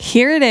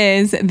here it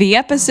is, the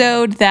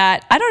episode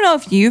that I don't know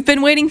if you've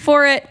been waiting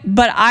for it,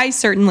 but I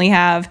certainly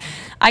have.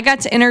 I got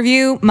to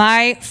interview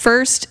my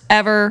first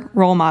ever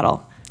role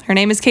model. Her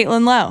name is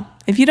Caitlin Lowe.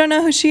 If you don't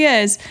know who she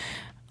is,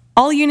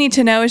 all you need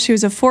to know is she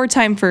was a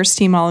 4-time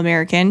first-team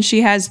All-American.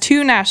 She has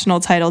 2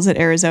 national titles at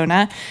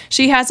Arizona.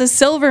 She has a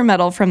silver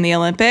medal from the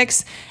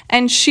Olympics,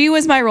 and she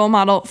was my role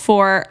model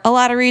for a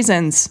lot of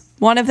reasons.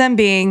 One of them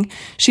being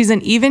she's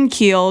an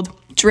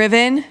even-keeled,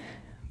 driven,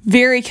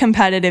 very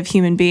competitive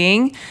human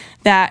being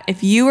that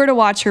if you were to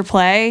watch her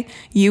play,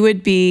 you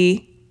would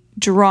be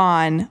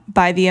drawn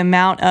by the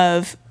amount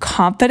of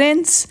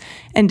confidence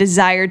and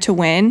desire to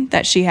win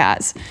that she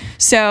has.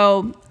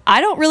 So I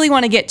don't really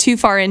want to get too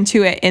far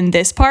into it in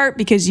this part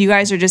because you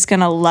guys are just going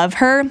to love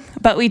her,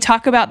 but we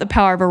talk about the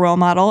power of a role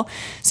model.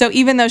 So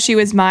even though she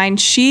was mine,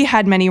 she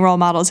had many role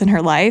models in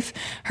her life.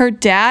 Her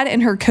dad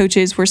and her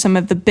coaches were some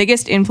of the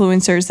biggest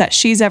influencers that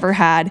she's ever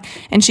had,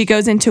 and she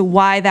goes into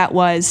why that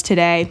was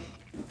today.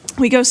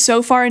 We go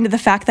so far into the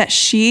fact that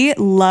she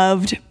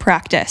loved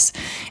practice,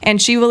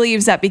 and she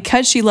believes that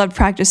because she loved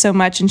practice so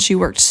much and she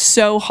worked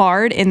so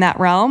hard in that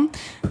realm,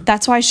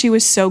 that's why she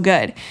was so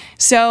good.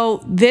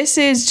 So this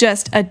is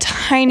just a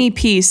tiny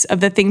piece of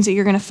the things that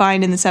you're going to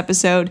find in this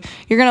episode.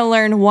 You're going to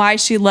learn why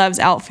she loves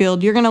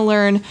outfield. You're going to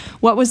learn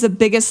what was the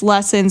biggest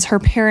lessons her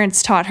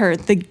parents taught her,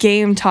 the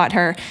game taught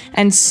her,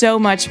 and so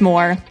much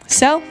more.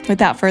 So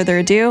without further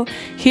ado,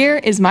 here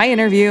is my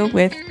interview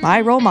with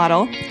my role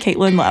model,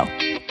 Caitlin Lowe.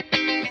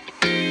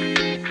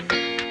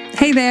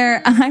 Hey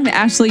there, I'm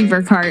Ashley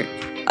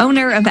Burkhart,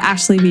 owner of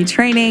Ashley B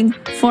Training,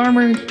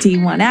 former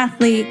D1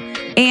 athlete,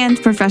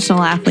 and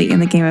professional athlete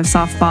in the game of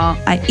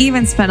softball. I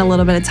even spent a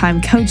little bit of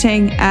time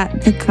coaching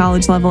at the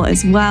college level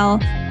as well.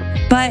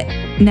 But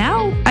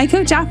now I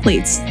coach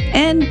athletes,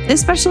 and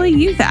especially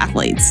youth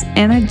athletes,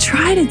 and I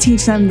try to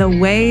teach them the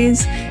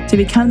ways to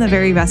become the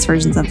very best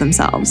versions of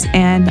themselves.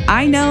 And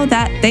I know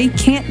that they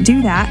can't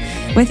do that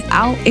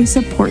without a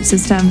support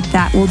system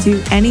that will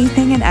do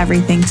anything and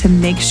everything to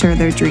make sure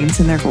their dreams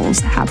and their goals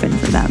happen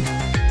for them.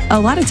 A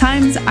lot of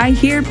times I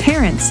hear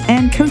parents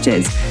and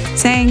coaches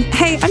saying,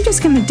 hey, I'm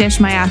just going to dish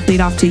my athlete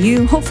off to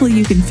you. Hopefully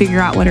you can figure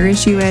out what her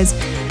issue is.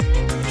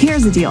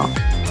 Here's the deal.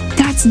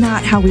 That's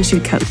not how we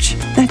should coach.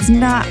 That's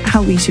not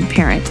how we should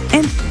parent.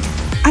 And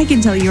I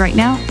can tell you right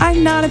now,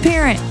 I'm not a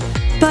parent,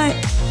 but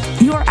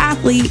your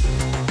athlete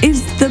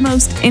is the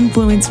most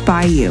influenced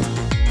by you.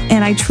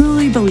 And I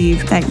truly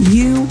believe that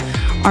you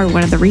are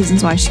one of the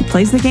reasons why she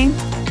plays the game.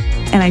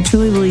 And I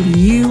truly believe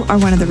you are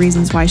one of the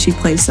reasons why she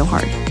plays so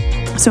hard.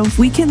 So if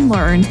we can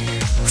learn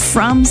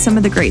from some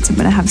of the greats, I'm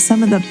going to have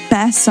some of the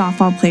best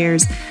softball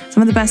players,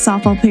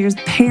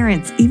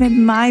 parents,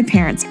 even my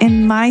parents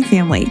and my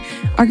family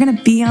are going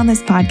to be on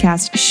this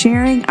podcast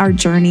sharing our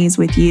journeys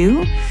with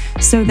you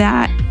so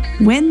that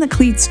when the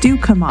cleats do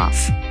come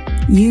off,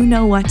 you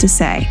know what to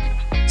say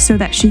so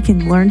that she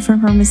can learn from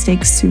her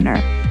mistakes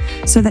sooner,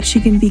 so that she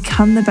can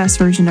become the best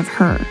version of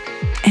her.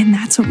 And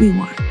that's what we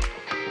want.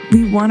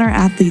 We want our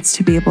athletes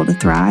to be able to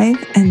thrive,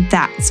 and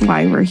that's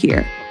why we're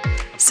here.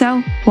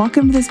 So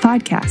welcome to this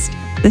podcast.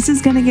 This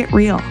is going to get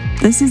real.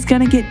 This is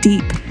going to get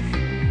deep.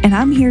 And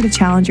I'm here to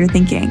challenge your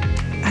thinking.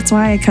 That's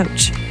why I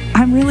coach.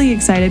 I'm really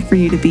excited for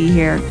you to be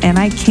here, and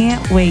I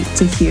can't wait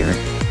to hear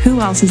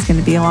who else is going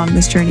to be along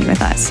this journey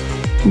with us,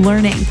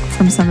 learning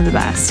from some of the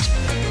best.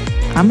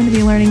 I'm going to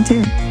be learning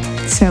too.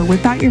 So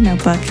whip out your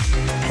notebook,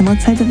 and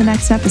let's head to the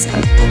next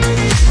episode.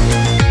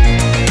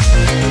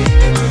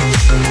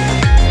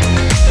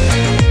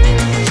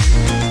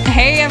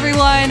 Hey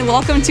everyone,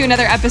 welcome to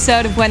another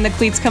episode of When the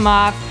Cleats Come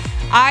Off.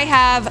 I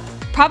have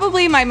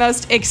probably my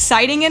most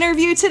exciting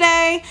interview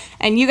today,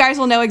 and you guys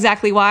will know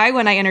exactly why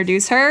when I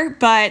introduce her,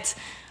 but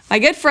my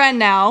good friend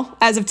now,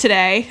 as of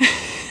today,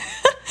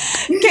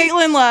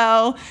 Caitlin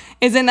Lowe,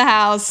 is in the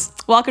house.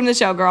 Welcome to the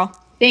show, girl.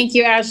 Thank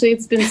you, Ashley.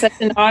 It's been such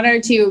an honor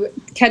to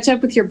catch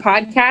up with your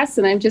podcast,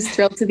 and I'm just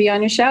thrilled to be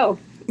on your show.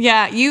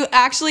 Yeah, you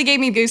actually gave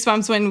me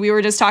goosebumps when we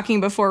were just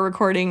talking before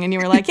recording, and you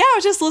were like, yeah, I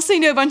was just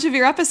listening to a bunch of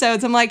your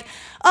episodes. I'm like,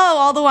 oh,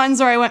 all the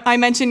ones where I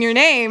mentioned your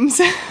names.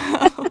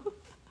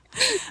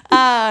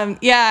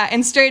 Yeah,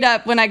 and straight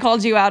up, when I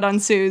called you out on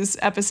Sue's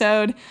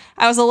episode,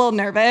 I was a little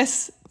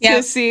nervous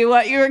to see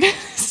what you were going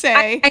to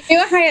say. I knew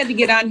I had to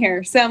get on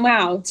here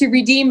somehow to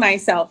redeem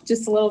myself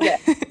just a little bit,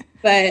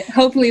 but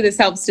hopefully this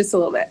helps just a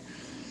little bit.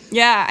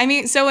 Yeah, I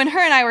mean, so when her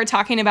and I were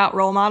talking about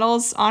role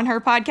models on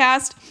her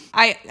podcast,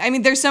 I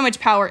mean, there's so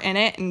much power in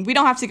it, and we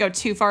don't have to go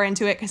too far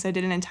into it because I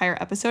did an entire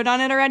episode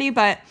on it already,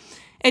 but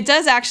it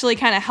does actually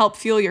kind of help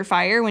fuel your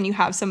fire when you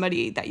have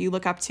somebody that you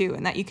look up to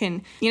and that you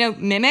can,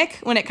 mimic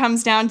when it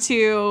comes down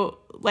to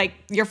like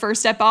your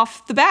first step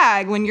off the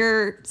bag when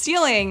you're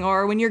stealing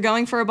or when you're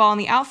going for a ball in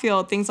the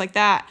outfield, things like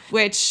that,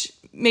 which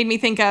made me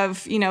think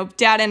of,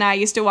 Dad and I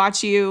used to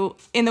watch you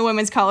in the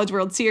Women's College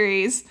World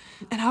Series.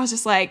 And I was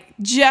just like,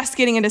 just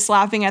getting into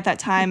slapping at that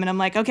time. And I'm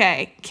like,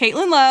 okay,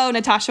 Caitlin Lowe,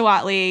 Natasha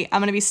Watley,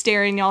 I'm going to be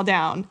staring y'all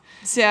down.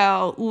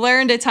 So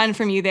learned a ton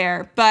from you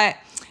there. But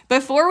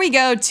Before we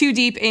go too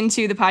deep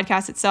into the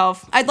podcast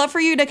itself, I'd love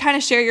for you to kind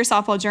of share your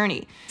softball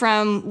journey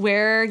from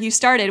where you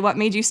started, what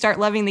made you start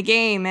loving the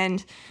game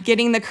and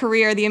getting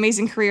the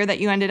amazing career that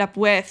you ended up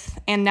with,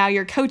 and now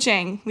you're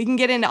coaching. We can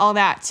get into all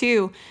that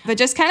too, but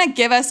just kind of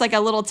give us like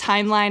a little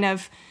timeline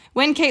of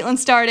when Caitlin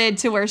started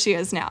to where she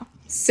is now.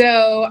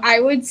 So I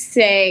would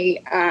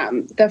say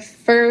the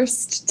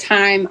first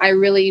time I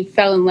really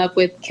fell in love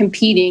with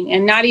competing,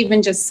 and not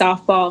even just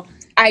softball,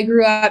 I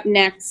grew up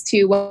next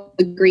to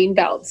the green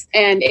belt,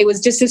 and it was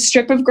just a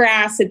strip of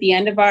grass at the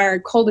end of our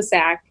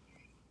cul-de-sac.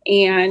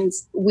 And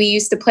we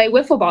used to play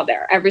wiffle ball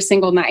there every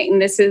single night.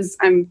 And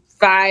I'm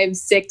 5,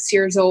 6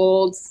 years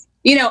old,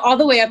 all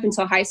the way up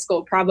until high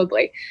school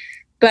probably.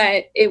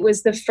 But it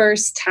was the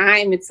first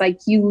time it's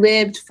like you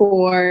lived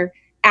for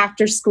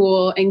after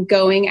school and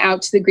going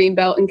out to the green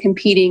belt and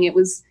competing. It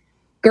was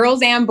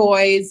girls and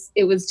boys.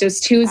 It was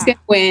just who's going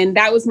to win.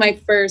 That was my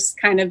first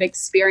kind of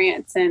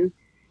experience. And,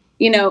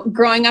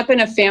 growing up in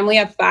a family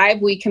of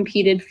 5, we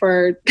competed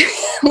for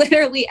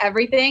literally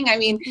everything. I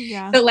mean,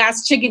 The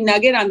last chicken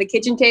nugget on the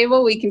kitchen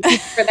table, we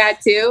competed for that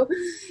too.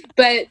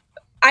 But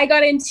I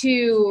got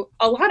into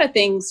a lot of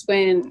things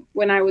when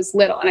I was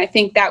little. And I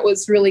think that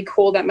was really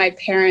cool that my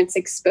parents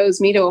exposed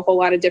me to a whole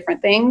lot of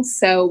different things.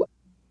 So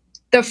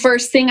the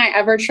first thing I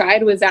ever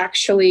tried was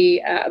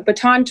actually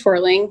baton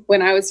twirling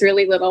when I was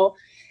really little,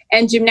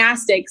 and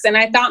gymnastics. And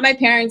I thought my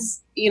parents,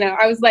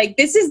 I was like,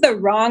 this is the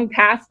wrong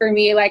path for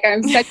me. Like,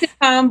 I'm such a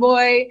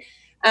tomboy.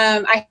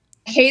 I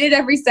hated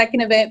every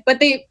second of it,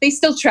 but they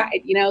still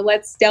tried,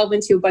 let's delve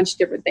into a bunch of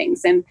different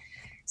things. And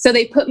so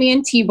they put me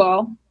in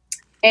t-ball,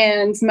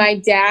 and my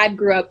dad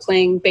grew up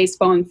playing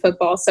baseball and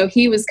football. So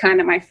he was kind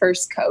of my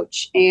first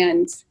coach,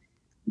 and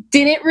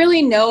didn't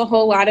really know a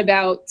whole lot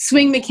about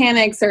swing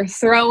mechanics or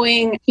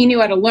throwing. He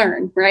knew how to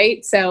learn,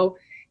 right? So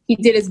he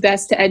did his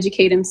best to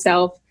educate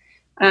himself.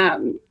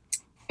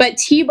 But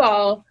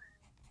t-ball,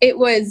 it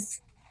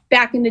was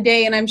back in the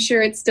day, and I'm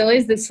sure it still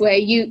is this way.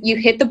 You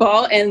hit the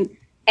ball and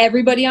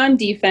everybody on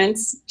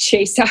defense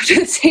chased after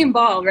the same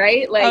ball,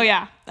 right? Like, Oh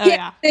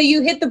yeah. So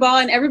you hit the ball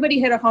and everybody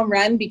hit a home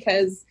run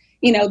because,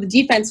 the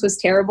defense was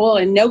terrible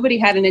and nobody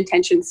had an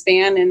attention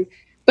span.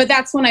 But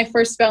that's when I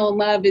first fell in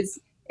love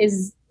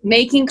is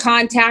making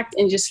contact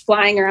and just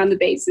flying around the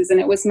bases.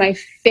 And it was my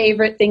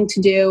favorite thing to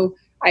do.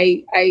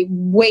 I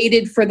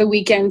waited for the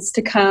weekends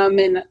to come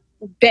and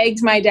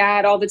begged my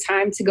dad all the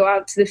time to go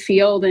out to the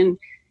field and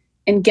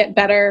get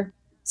better.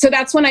 So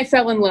that's when I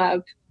fell in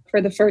love for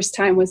the first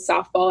time with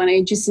softball. And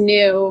I just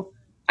knew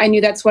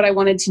that's what I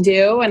wanted to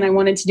do. And I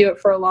wanted to do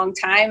it for a long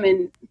time.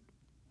 And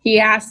he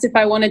asked if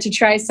I wanted to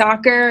try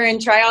soccer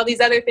and try all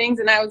these other things.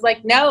 And I was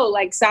like, no,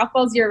 like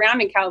softball's year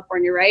round in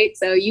California, right?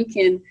 So you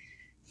can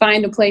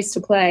find a place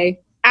to play.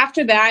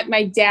 After that,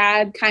 my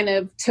dad kind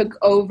of took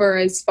over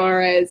as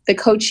far as the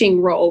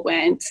coaching role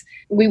went.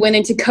 We went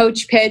into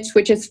coach pitch,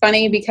 which is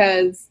funny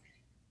because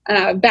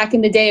back in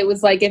the day, it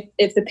was like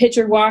if the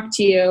pitcher walked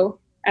you,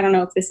 I don't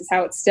know if this is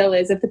how it still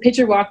is, if the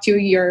pitcher walked you,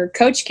 your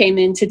coach came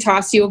in to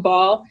toss you a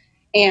ball,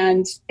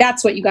 and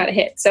that's what you got to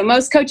hit. So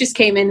most coaches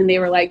came in and they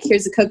were like,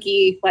 here's a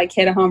cookie, like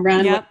hit a home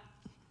run. Yep.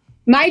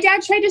 My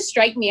dad tried to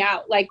strike me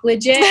out, like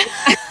legit.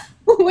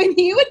 When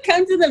he would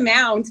come to the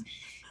mound,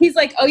 he's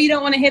like, oh, you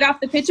don't want to hit off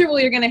the pitcher? Well,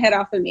 you're going to hit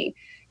off of me.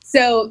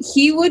 So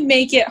he would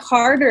make it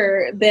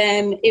harder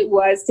than it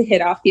was to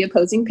hit off the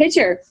opposing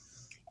pitcher.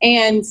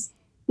 And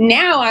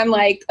now I'm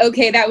like,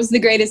 okay, that was the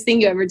greatest thing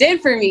you ever did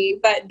for me.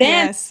 But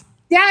then, yes.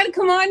 Dad,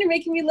 come on, you're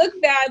making me look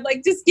bad.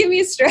 Like, just give me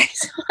a strike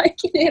so I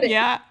can hit it.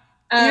 Yeah.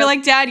 You're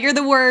like, Dad, you're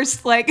the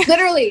worst. Like,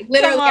 literally.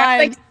 Come on.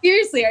 Like,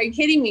 seriously, are you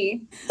kidding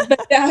me?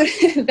 But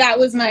that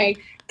was my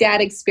dad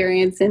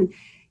experience. And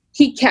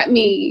he kept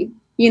me,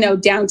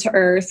 down to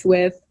earth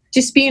with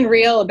just being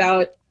real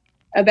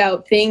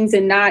about things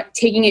and not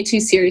taking it too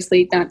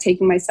seriously, not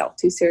taking myself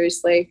too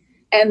seriously.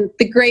 And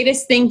the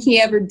greatest thing he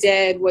ever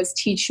did was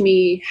teach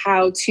me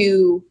how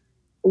to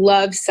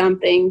love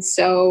something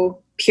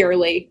so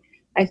purely,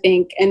 I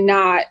think, and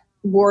not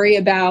worry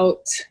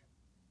about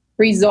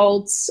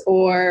results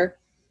or,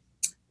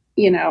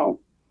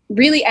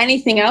 really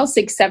anything else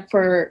except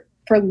for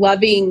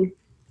loving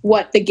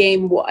what the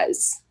game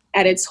was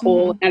at its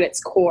whole, at its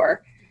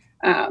core.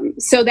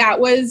 So that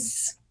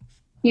was,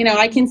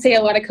 I can say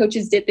a lot of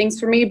coaches did things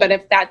for me, but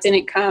if that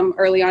didn't come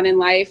early on in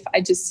life,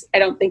 I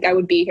don't think I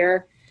would be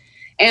here.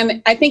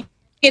 And I think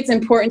it's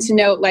important to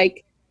note,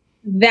 like,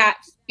 that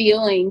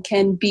feeling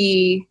can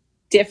be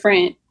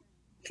different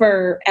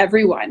for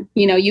everyone.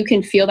 You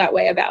can feel that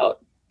way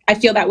I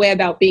feel that way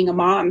about being a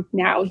mom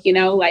now,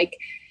 like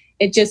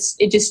it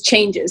just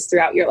changes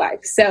throughout your life.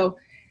 So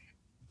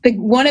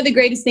one of the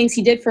greatest things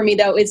he did for me,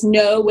 though, is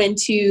know when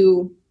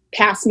to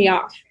pass me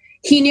off.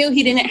 He knew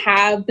he didn't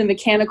have the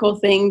mechanical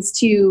things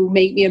to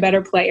make me a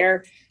better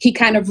player. He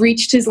kind of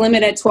reached his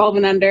limit at 12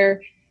 and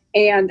under.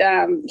 And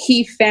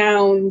he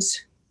found,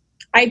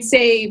 I'd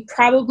say,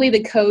 probably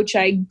the coach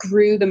I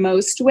grew the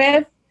most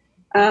with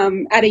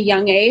at a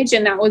young age.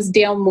 And that was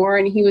Dale Moore.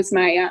 And he was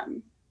my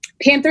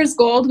Panthers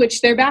Gold, which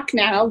they're back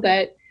now,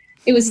 but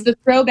it was the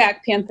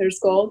throwback Panthers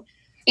Gold.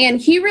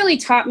 And he really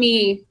taught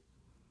me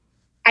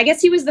I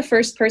guess he was the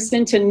first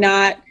person to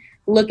not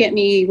look at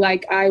me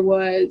like I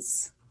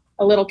was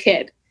a little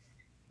kid.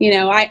 You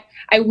know,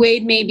 I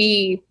weighed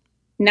maybe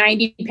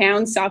 90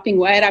 pounds sopping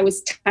wet. I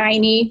was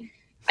tiny.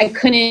 I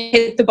couldn't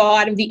hit the ball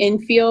out of the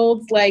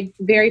infield like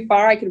very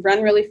far. I could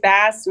run really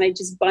fast and I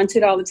just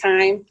bunted all the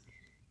time.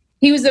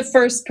 He was the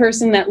first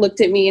person that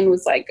looked at me and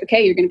was like,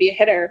 okay, you're going to be a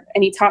hitter.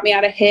 And he taught me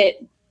how to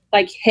hit,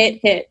 like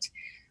hit.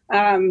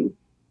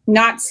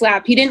 Not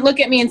slap. He didn't look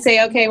at me and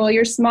say, okay, well,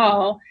 you're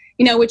small,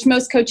 you know, which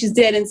most coaches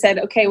did, and said,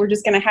 okay, we're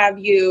just going to have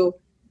you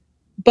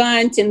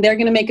bunt and they're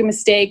going to make a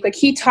mistake. Like,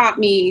 he taught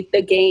me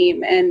the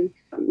game and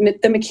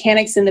the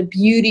mechanics and the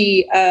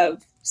beauty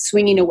of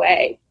swinging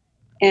away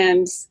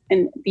and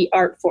the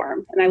art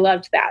form. And I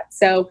loved that.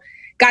 So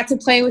got to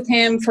play with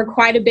him for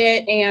quite a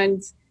bit.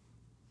 And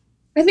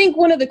I think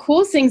one of the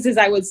coolest things is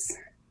I was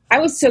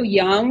so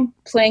young,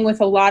 playing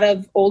with a lot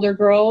of older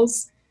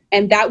girls.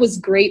 And that was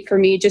great for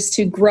me, just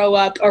to grow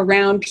up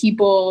around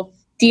people.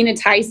 Dina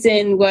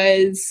Tyson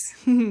was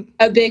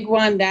a big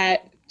one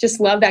that just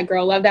loved that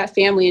girl, loved that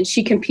family. And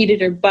she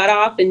competed her butt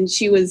off, and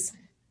she was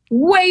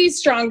way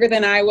stronger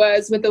than I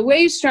was, with a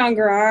way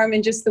stronger arm,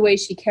 and just the way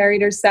she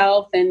carried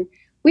herself. And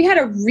we had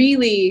a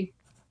really,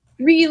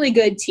 really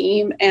good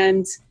team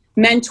and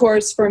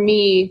mentors for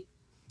me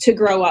to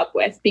grow up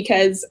with,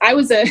 because I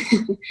was a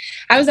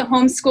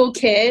homeschool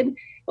kid,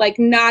 like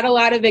not a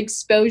lot of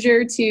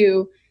exposure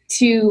to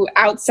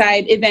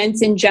outside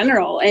events in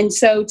general. And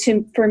so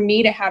for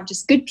me to have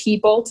just good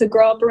people to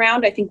grow up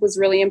around, I think was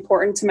really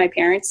important to my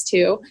parents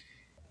too.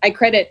 I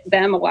credit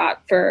them a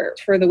lot for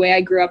the way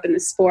I grew up in the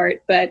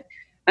sport. But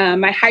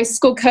my high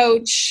school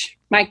coach,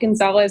 Mike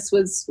Gonzalez,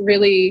 was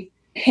really,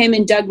 him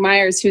and Doug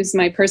Myers, who's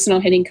my personal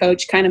hitting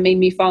coach, kind of made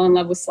me fall in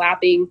love with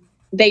slapping.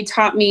 They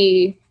taught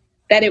me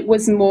that it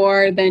was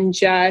more than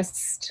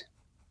just,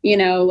 you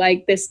know,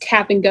 like this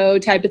tap and go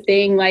type of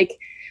thing. Like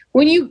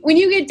when you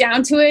get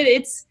down to it,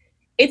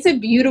 it's a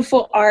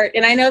beautiful art.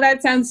 And I know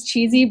that sounds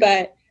cheesy,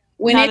 but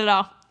when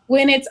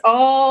it's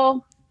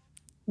all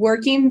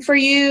working for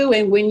you,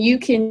 and when you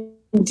can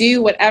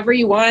do whatever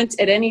you want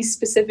at any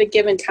specific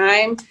given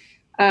time,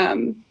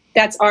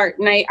 that's art.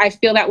 And I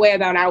feel that way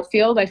about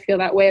outfield. I feel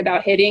that way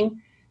about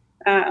hitting.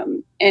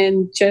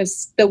 And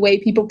just the way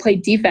people play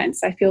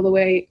defense, I feel the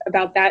way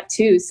about that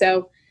too.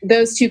 So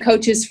those two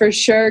coaches, for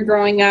sure,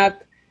 growing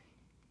up,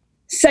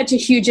 such a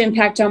huge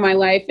impact on my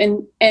life.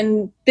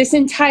 And this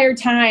entire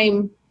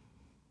time,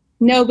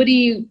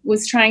 nobody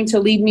was trying to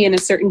lead me in a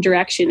certain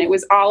direction. It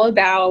was all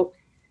about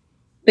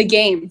the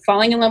game,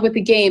 falling in love with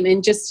the game,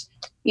 and just,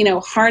 you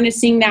know,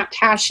 harnessing that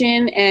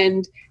passion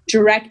and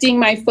directing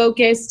my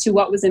focus to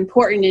what was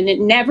important. And it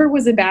never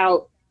was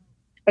about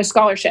a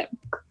scholarship.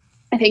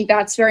 I think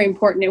that's very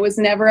important. It was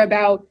never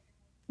about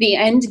the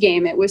end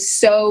game. It was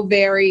so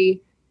very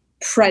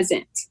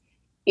present.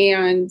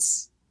 And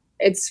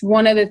it's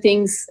one of the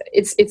things,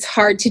 it's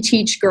hard to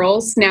teach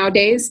girls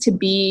nowadays to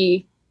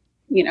be,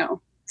 you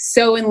know,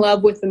 so in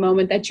love with the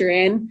moment that you're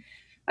in.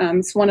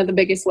 It's one of the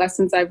biggest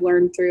lessons I've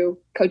learned through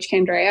Coach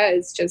Candrea,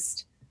 is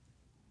just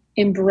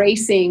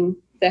embracing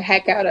the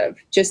heck out of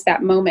just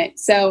that moment.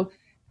 So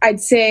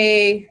I'd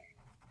say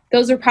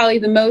those are probably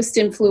the most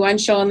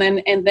influential.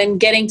 And then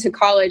getting to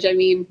college, I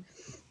mean,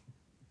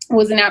 it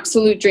was an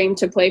absolute dream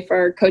to play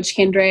for Coach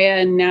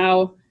Candrea. And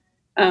now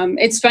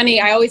it's funny.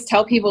 I always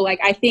tell people, like,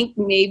 I think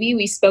maybe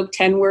we spoke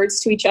 10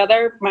 words to each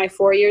other my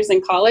 4 years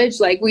in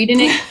college. Like, we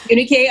didn't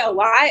communicate a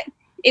lot.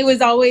 It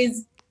was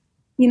always,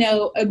 you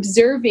know,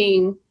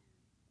 observing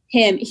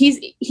him.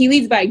 He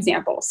leads by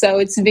example. So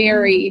it's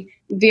very,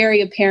 very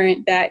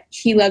apparent that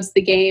he loves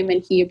the game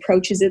and he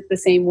approaches it the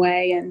same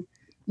way. And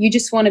you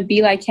just want to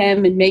be like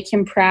him and make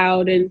him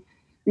proud. And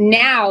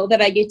now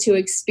that I get to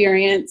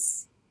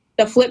experience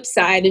the flip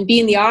side and be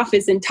in the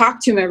office and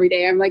talk to him every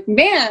day, I'm like,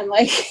 man,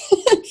 like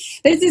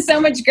this is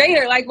so much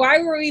greater. Like, why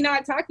were we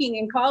not talking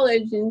in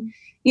college? And,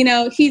 you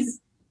know,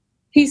 he's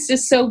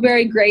just so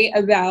very great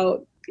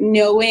about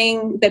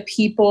knowing the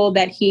people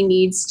that he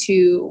needs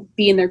to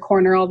be in their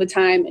corner all the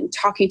time and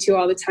talking to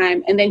all the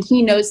time. And then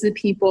he knows the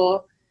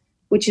people,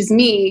 which is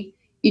me.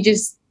 You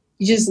just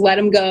let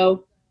them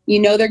go. You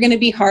know, they're going to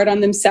be hard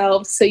on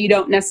themselves, so you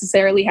don't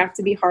necessarily have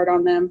to be hard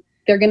on them.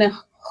 They're going to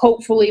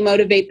hopefully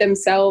motivate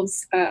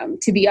themselves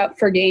to be up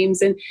for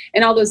games and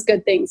all those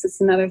good things.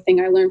 It's another thing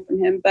I learned from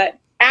him. But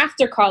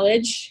after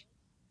college,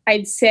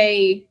 I'd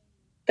say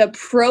the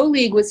pro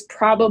league was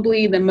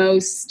probably the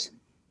most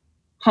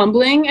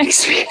humbling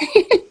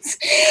experience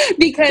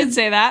because I'd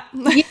say that.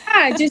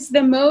 yeah, just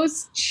the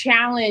most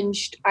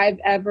challenged I've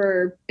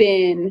ever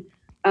been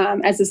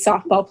as a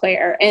softball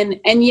player. And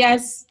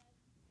yes,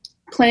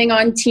 playing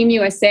on Team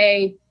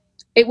USA,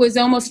 it was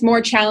almost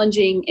more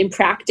challenging in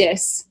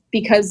practice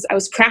because I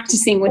was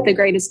practicing with the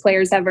greatest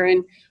players ever.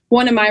 And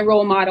one of my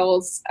role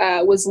models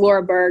was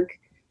Laura Berg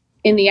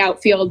in the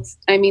outfield.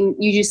 I mean,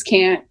 you just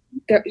can't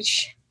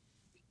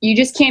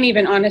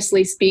even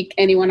honestly speak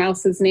anyone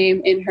else's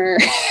name in her,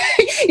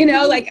 you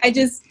know, like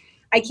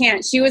I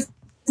can't. She was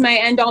my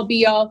end all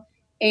be all.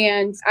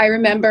 And I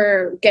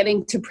remember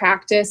getting to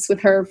practice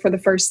with her for the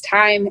first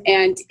time.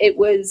 And it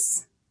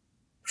was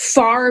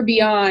far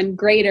beyond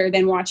greater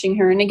than watching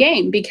her in a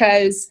game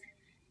because,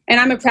 and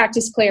I'm a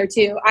practice player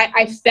too.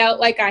 I felt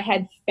like I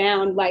had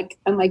found, like,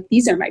 I'm like,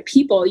 these are my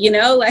people, you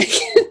know, like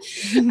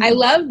I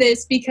love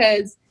this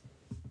because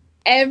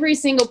every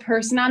single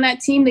person on that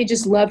team, they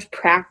just loved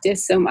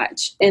practice so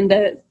much. And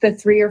the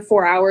 3 or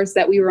 4 hours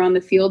that we were on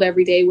the field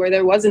every day where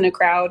there wasn't a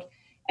crowd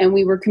and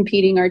we were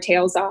competing our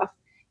tails off.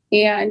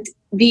 And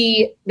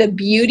the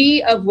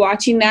beauty of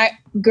watching that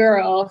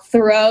girl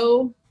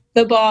throw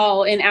the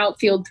ball in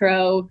outfield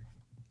throw,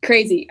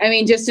 crazy. I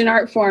mean, just an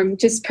art form,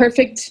 just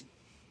perfect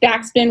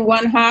backspin,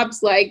 one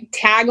hops, like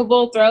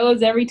taggable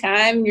throws every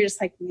time. You're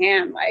just like,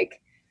 man,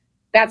 like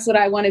that's what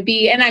I want to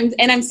be. And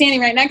I'm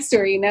standing right next to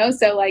her, you know?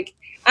 So like,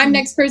 I'm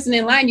next person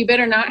in line. You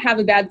better not have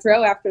a bad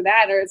throw after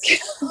that or it's going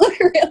to look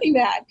really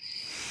bad.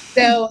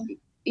 So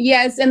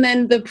yes. And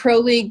then the pro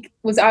league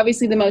was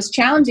obviously the most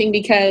challenging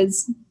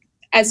because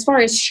as far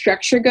as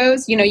structure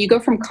goes, you know, you go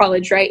from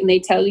college, right? And they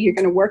tell you you're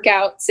going to work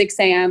out 6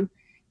 a.m.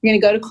 You're going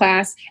to go to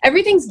class.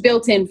 Everything's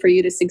built in for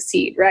you to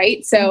succeed,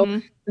 right?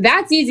 So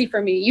that's easy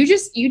for me.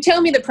 You tell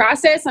me the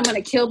process, I'm going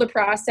to kill the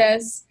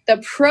process. The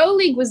pro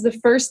league was the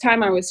first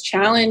time I was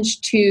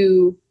challenged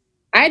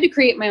I had to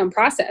create my own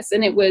process.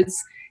 And it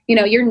was, you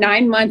know, you're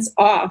 9 months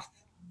off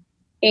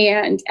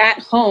and at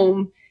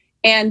home.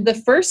 And the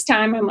first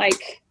time I'm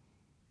like,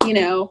 you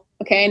know,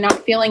 okay,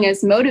 not feeling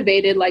as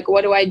motivated. Like,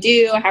 what do?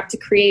 I have to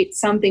create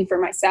something for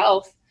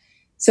myself.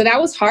 So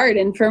that was hard.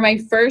 And for my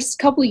first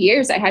couple of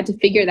years, I had to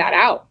figure that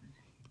out.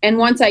 And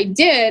once I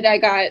did, I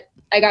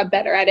got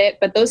better at it.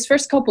 But those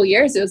first couple of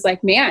years, it was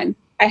like, man,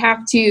 I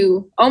have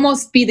to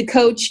almost be the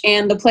coach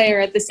and the player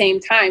at the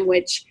same time,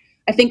 which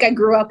I think I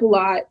grew up a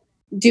lot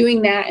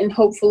doing that and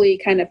hopefully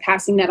kind of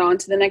passing that on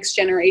to the next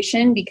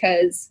generation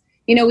because,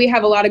 you know, we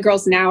have a lot of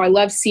girls now. I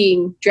love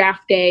seeing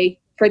draft day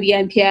for the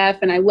NPF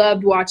and I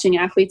loved watching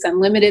Athletes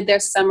Unlimited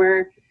this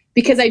summer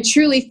because I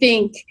truly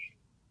think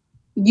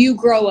you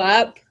grow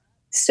up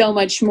so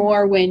much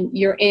more when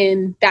you're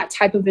in that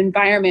type of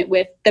environment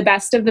with the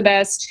best of the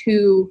best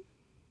who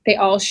they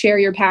all share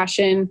your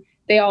passion.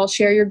 They all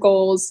share your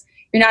goals.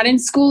 You're not in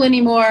school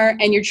anymore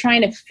and you're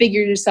trying to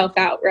figure yourself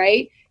out,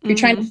 right? You're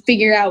trying to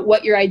figure out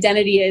what your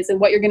identity is and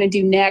what you're going to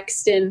do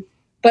next.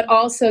 But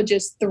also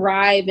just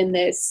thrive in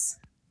this.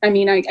 I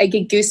mean, I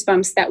get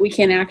goosebumps that we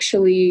can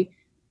actually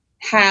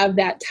have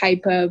that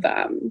type of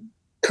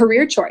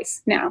career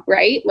choice now,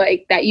 right?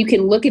 Like that you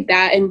can look at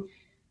that. And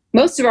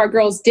most of our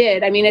girls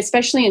did. I mean,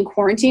 especially in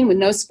quarantine with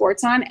no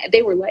sports on,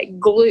 they were like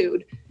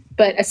glued,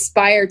 but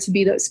aspire to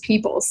be those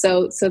people.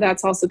 So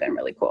that's also been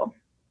really cool.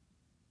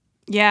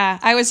 Yeah,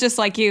 I was just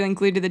like you and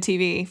glued to the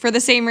TV for the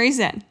same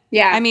reason.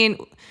 Yeah. I mean,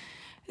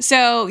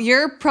 so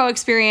your pro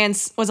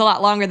experience was a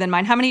lot longer than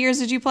mine. How many years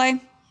did you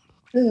play?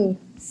 Ooh,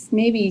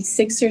 maybe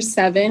 6 or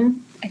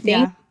 7, I think.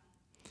 Yeah.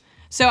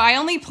 So I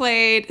only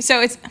played,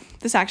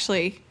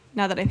 actually,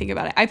 now that I think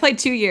about it, I played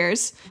 2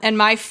 years and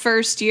my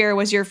first year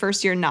was your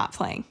first year not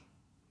playing.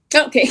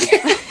 Okay.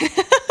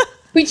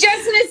 We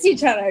just missed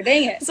each other.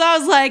 Dang it. So I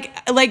was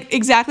like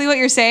exactly what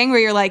you're saying, where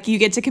you're like, you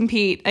get to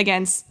compete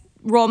against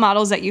role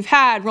models that you've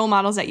had, role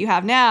models that you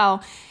have now.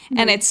 Mm-hmm.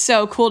 And it's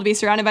so cool to be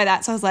surrounded by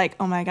that. So I was like,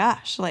 oh my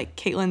gosh, like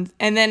Caitlin.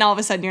 And then all of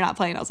a sudden you're not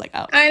playing. I was like,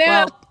 oh, I know.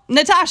 Well,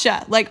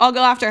 Natasha, like I'll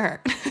go after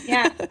her.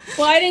 Yeah.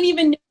 Well, I didn't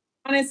even know,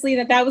 honestly,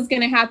 that was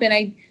going to happen.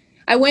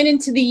 I went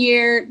into the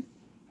year,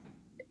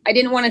 I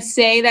didn't want to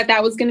say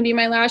that was going to be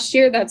my last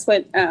year. That's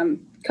what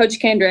Coach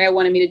Candrea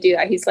wanted me to do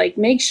that. He's like,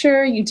 make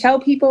sure you tell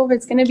people if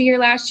it's going to be your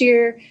last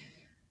year.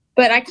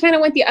 But I kind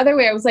of went the other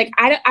way. I was like,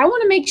 I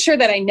want to make sure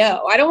that I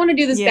know. I don't want to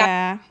do this.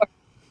 Yeah.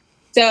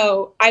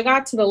 So I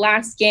got to the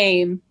last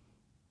game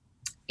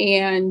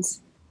and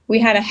we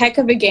had a heck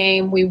of a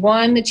game. We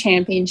won the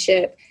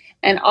championship.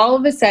 And all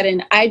of a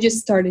sudden, I just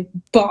started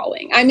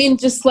bawling. I mean,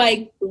 just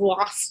like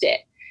lost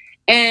it.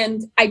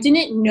 And I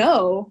didn't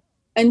know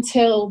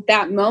until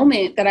that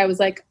moment that I was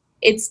like,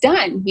 it's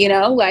done, you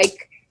know,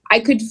 like I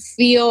could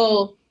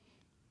feel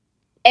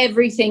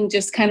everything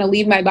just kind of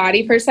leave my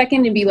body for a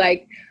second and be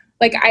like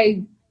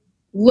I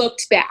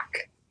looked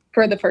back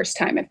for the first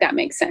time, if that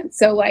makes sense.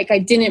 So like I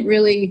didn't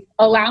really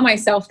allow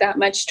myself that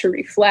much to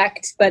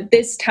reflect. But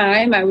this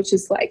time I was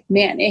just like,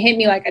 man, it hit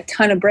me like a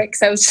ton of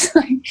bricks. I was just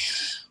like,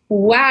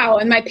 wow.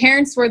 And my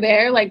parents were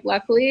there, like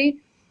luckily.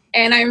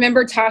 And I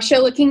remember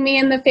Tasha looking me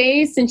in the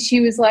face and she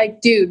was like,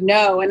 dude,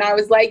 no. And I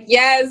was like,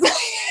 yes,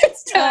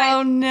 it's time.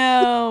 Oh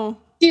no.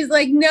 She's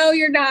like, no,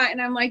 you're not.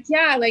 And I'm like,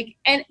 yeah, like,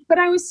 but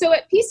I was so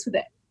at peace with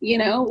it, you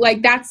know,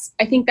 like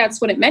I think that's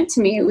what it meant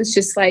to me. It was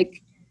just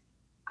like,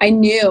 I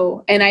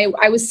knew, and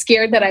I was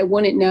scared that I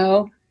wouldn't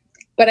know,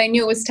 but I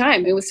knew it was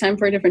time. It was time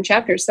for a different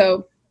chapter.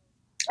 So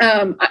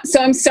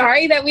I'm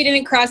sorry that we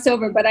didn't cross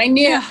over, but I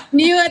knew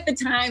at the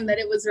time that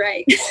it was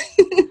right.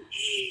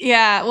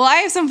 Yeah. Well, I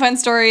have some fun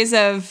stories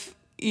of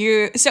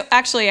you. So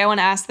actually, I want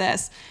to ask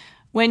this.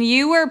 When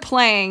you were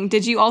playing,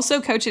 did you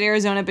also coach at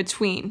Arizona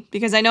between?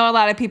 Because I know a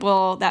lot of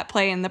people that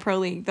play in the pro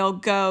league, they'll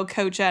go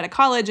coach at a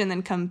college and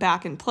then come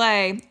back and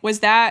play. Was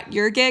that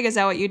your gig? Is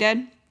that what you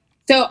did?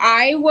 So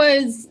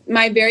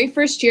my very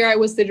first year, I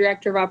was the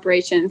director of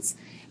operations.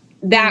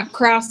 that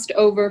crossed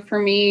over for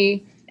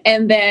me.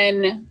 And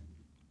then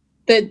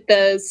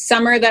the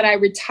summer that I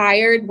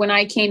retired, when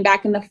I came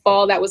back in the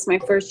fall, that was my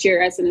first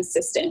year as an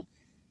assistant.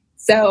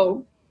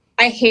 So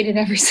I hated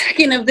every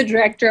second of the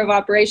director of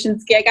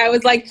operations gig. I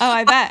was like, oh,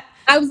 I bet.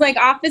 I was like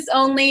office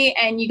only,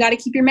 and you got to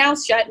keep your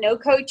mouth shut, no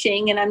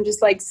coaching. And I'm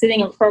just like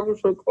sitting at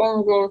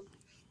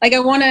like, I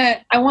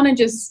want to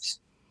just,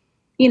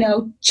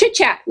 chit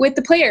chat with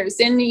the players.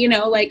 And,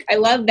 like, I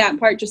love that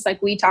part, just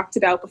like we talked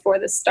about before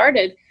this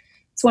started.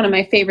 It's one of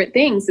my favorite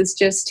things is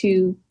just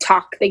to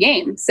talk the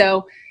game.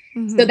 So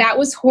that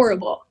was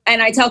horrible.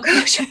 And I tell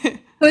Coach all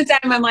the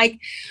time, I'm like,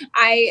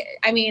 I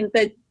mean,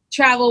 the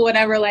travel,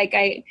 whatever, like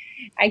I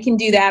can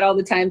do that all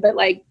the time, but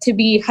like to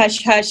be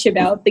hush hush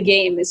about the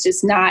game is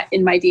just not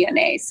in my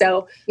DNA.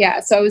 So yeah,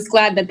 so I was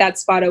glad that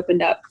spot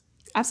opened up.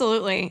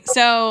 Absolutely.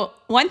 So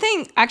one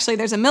thing, actually,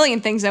 there's a million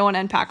things I want to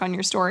unpack on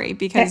your story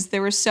because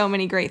there were so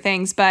many great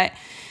things, but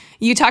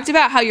you talked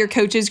about how your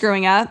coaches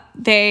growing up,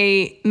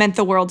 they meant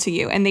the world to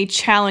you and they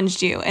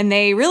challenged you and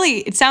they really,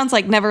 it sounds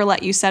like, never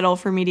let you settle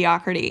for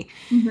mediocrity.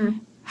 Mm-hmm.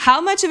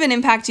 How much of an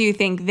impact do you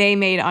think they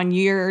made on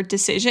your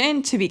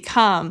decision to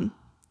become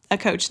a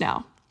coach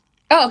now?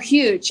 Oh,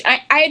 huge.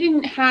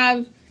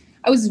 I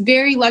was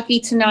very lucky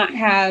to not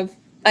have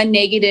a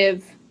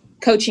negative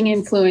coaching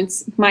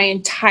influence my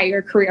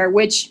entire career,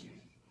 which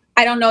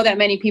I don't know that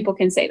many people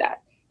can say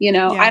that,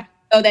 Yeah. I don't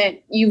know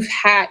that you've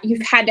had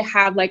to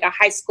have like a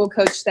high school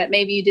coach that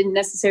maybe you didn't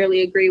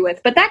necessarily agree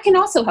with, but that can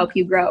also help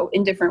you grow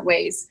in different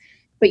ways.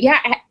 But yeah,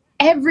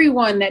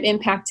 everyone that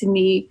impacted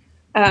me,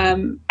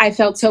 I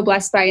felt so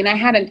blessed by. And I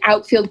had an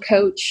outfield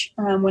coach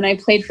when I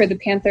played for the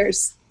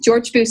Panthers,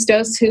 George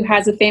Bustos, who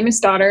has a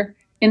famous daughter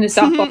in the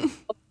softball.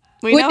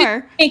 We know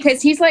her. Because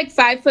he's like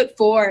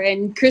 5'4",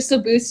 and Crystal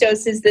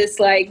Bustos is this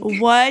like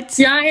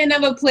giant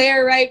of a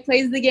player, right?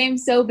 Plays the game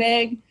so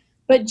big.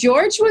 But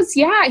George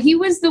he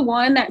was the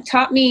one that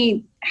taught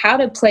me how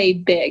to play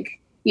big,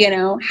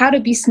 how to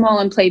be small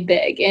and play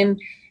big. And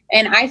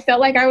I felt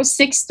like I was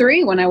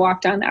 6'3" when I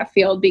walked on that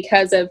field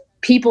because of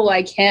people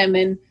like him.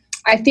 And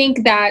I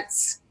think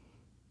that's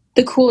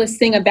the coolest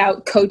thing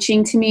about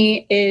coaching to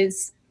me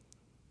is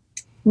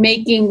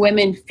making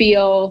women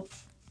feel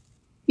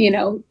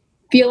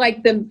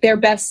like their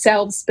best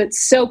selves, but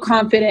so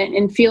confident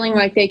and feeling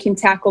like they can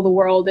tackle the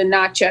world and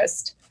not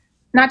just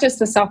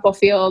the softball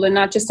field and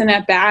not just an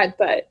at bat,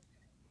 but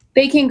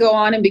they can go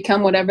on and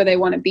become whatever they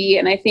want to be.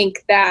 And I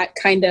think that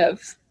kind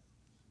of,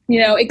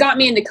 it got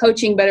me into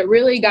coaching, but it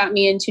really got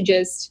me into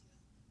just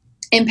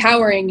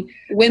empowering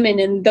women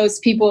and those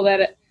people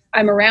that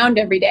I'm around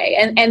every day.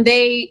 And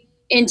they,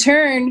 in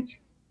turn,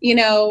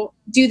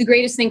 do the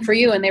greatest thing for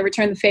you and they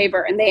return the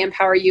favor and they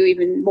empower you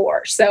even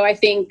more. So I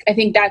think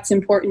that's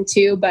important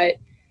too. But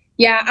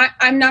yeah,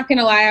 I'm not going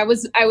to lie.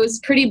 I was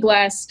pretty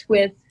blessed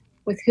with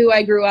who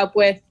I grew up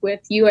with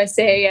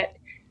USA,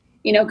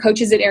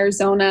 coaches at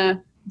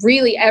Arizona,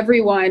 really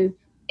everyone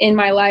in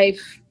my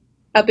life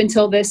up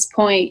until this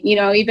point,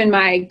 even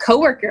my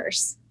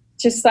coworkers,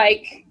 just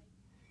like,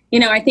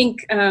 I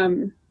think,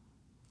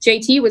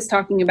 JT was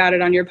talking about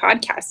it on your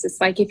podcast. It's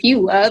like, if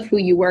you love who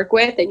you work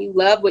with and you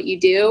love what you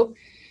do,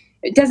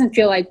 it doesn't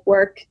feel like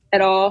work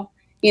at all.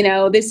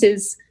 This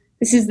is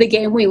the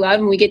game we love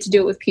and we get to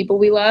do it with people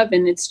we love.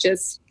 And it's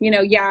just,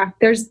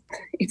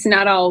 it's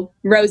not all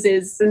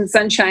roses and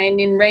sunshine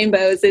and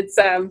rainbows. It's,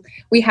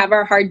 we have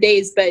our hard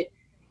days, but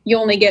you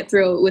only get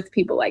through it with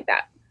people like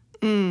that.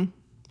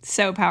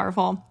 So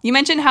powerful. You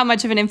mentioned how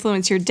much of an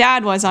influence your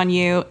dad was on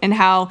you and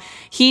how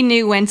he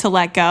knew when to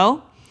let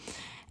go.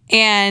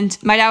 And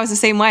my dad was the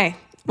same way.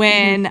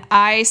 When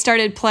I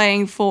started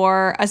playing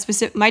for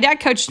my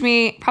dad coached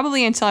me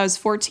probably until I was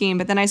 14,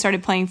 but then I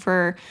started playing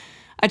for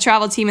a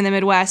travel team in the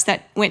Midwest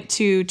that went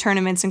to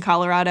tournaments in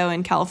Colorado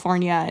and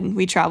California, and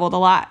we traveled a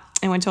lot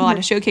and went to a lot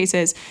of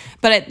showcases.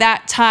 But at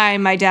that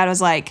time, my dad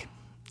was like,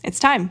 it's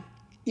time.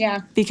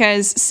 Yeah.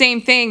 Because same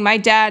thing, my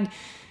dad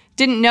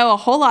didn't know a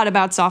whole lot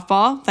about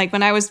softball. Like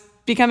when I was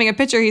becoming a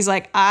pitcher, he's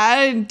like,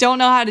 I don't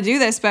know how to do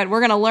this, but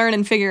we're going to learn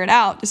and figure it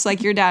out, just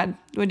like your dad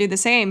would do the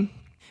same.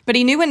 But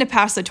he knew when to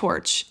pass the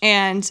torch.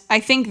 And I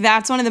think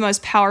that's one of the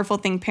most powerful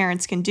things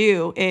parents can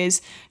do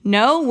is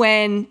know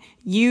when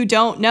you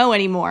don't know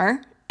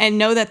anymore and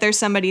know that there's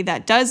somebody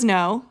that does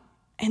know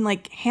and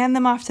like hand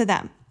them off to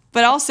them.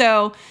 But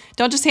also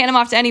don't just hand them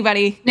off to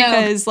anybody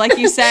because like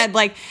you said,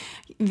 like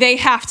they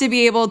have to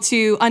be able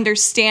to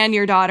understand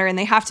your daughter and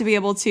they have to be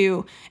able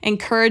to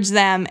encourage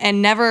them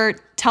and never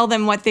tell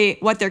them what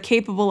they're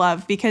capable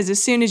of, because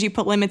as soon as you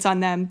put limits on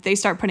them, they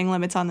start putting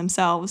limits on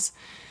themselves.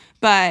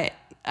 But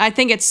I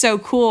think it's so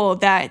cool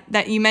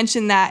that you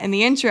mentioned that in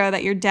the intro,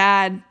 that your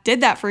dad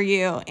did that for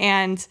you.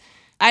 And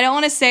I don't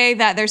want to say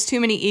that there's too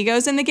many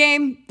egos in the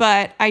game,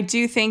 but I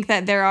do think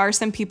that there are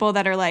some people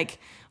that are like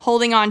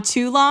holding on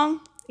too long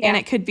and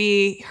it could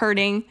be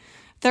hurting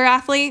their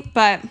athlete.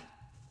 But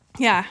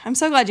yeah, I'm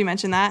so glad you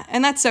mentioned that.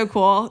 And that's so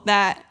cool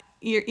that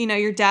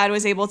your dad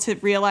was able to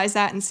realize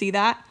that and see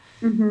that.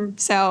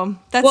 So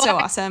that's so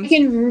awesome. I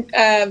can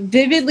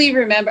vividly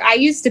remember, I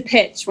used to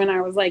pitch when I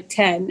was like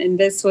 10, and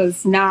this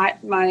was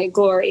not my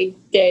glory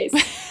days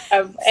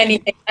of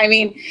anything. I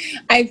mean,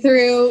 I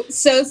threw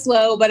so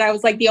slow, but I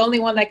was like the only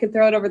one that could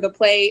throw it over the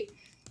plate.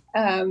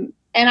 And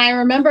I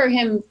remember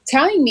him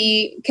telling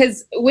me,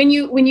 because when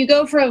you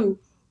go from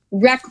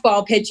rec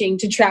ball pitching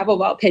to travel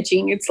ball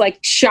pitching, it's like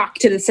shock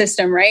to the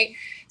system, right?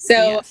 So,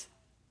 Yes.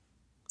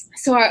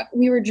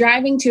 we were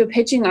driving to a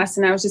pitching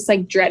lesson. I was just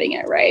like dreading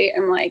it, right?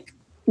 I'm like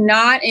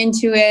not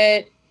into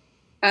it.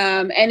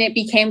 And it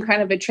became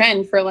kind of a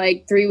trend for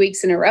like 3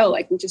 weeks in a row.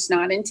 Like I'm just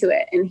not into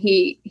it. And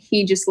he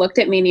just looked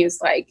at me and he was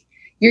like,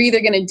 you're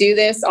either going to do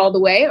this all the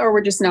way or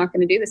we're just not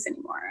going to do this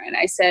anymore. And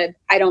I said,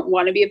 I don't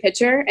want to be a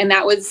pitcher. And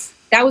that was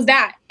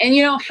that. And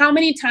you know, how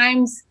many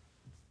times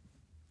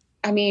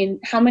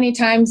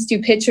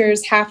do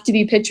pitchers have to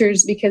be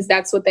pitchers because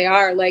that's what they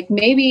are? Like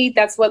maybe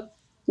that's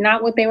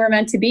not what they were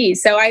meant to be.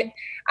 So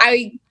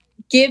I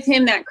give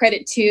him that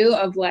credit too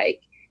of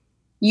like,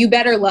 you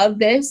better love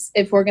this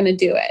if we're going to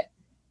do it.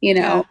 You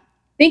know, Yeah.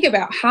 Think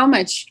about how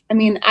much,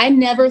 I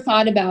never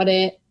thought about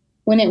it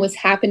when it was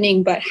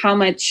happening, but how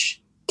much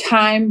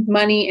time,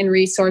 money, and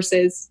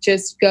resources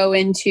just go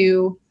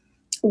into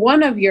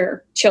one of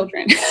your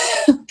children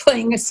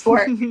playing a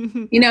sport,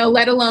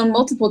 let alone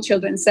multiple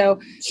children. So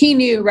he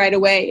knew right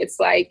away, it's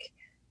like,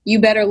 you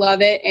better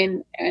love it.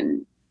 And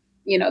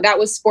that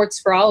was sports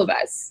for all of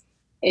us,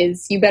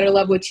 is you better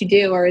love what you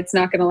do or it's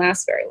not going to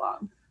last very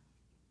long.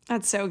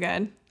 That's so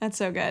good. That's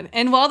so good.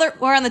 And while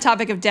we're on the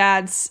topic of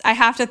dads, I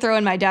have to throw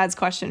in my dad's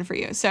question for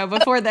you. So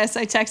before this,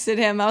 I texted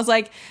him. I was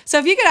like, so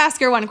if you could ask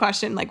her one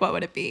question, like, what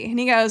would it be? And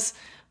he goes,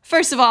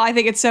 first of all, I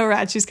think it's so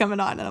rad she's coming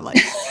on. And I'm like,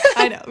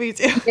 I know, me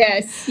too.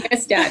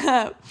 Yes,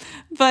 Dad.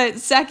 But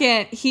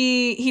second,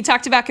 he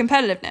talked about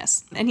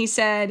competitiveness. And he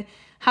said,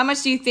 how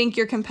much do you think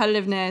your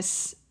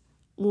competitiveness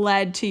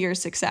led to your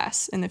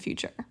success in the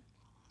future?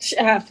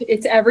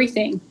 It's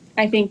everything.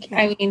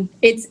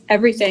 It's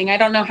everything. I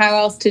don't know how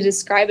else to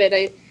describe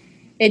it.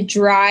 It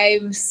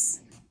drives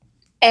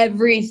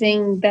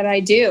everything that I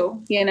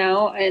do,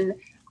 and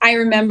I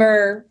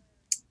remember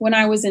when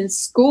I was in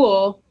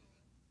school,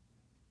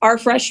 our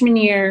freshman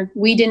year,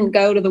 we didn't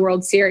go to the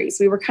World Series.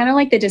 We were kind of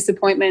like the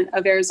disappointment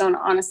of Arizona,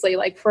 honestly.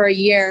 Like for a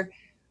year,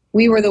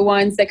 we were the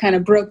ones that kind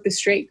of broke the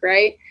streak,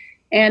 right?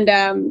 And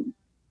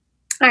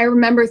I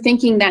remember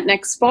thinking that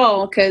next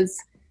fall, because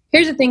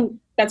here's the thing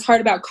that's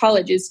hard about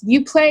college is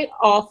you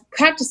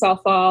practice all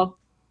fall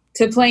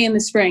to play in the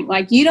spring.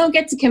 Like you don't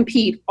get to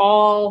compete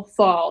all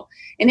fall.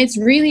 And it's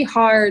really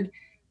hard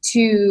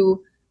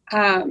to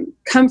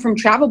come from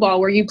travel ball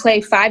where you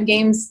play 5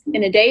 games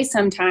in a day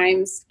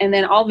sometimes. And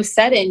then all of a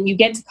sudden you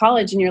get to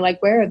college and you're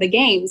like, where are the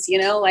games?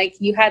 Like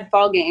you had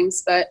fall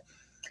games. But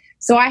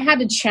so I had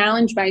to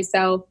challenge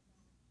myself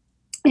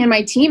and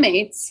my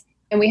teammates,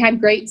 and we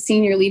had great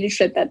senior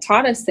leadership that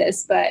taught us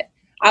this, but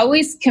I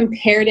always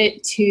compared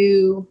it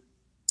to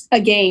a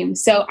game.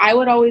 So I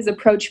would always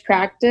approach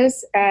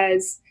practice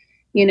as,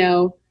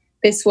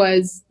 this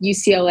was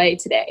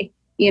UCLA today,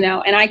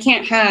 and I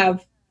can't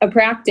have a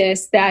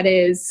practice that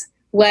is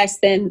less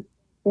than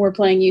we're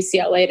playing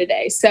UCLA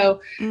today.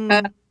 So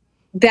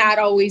that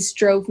always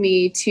drove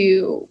me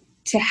to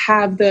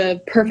have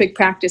the perfect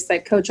practice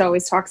that coach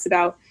always talks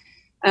about,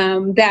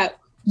 that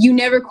you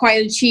never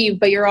quite achieve,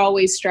 but you're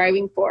always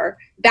striving for.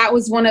 That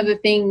was one of the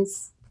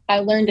things I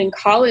learned in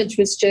college,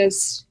 was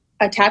just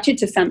attach it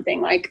to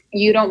something. Like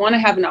you don't want to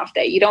have an off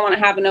day. You don't want to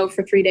have an 0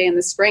 for 3 day in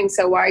the spring.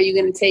 So why are you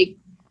going to take,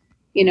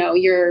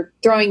 you're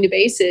throwing the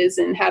bases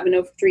and have an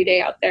 0 for 3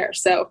 day out there.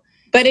 So,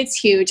 but it's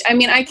huge.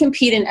 I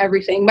compete in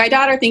everything. My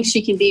daughter thinks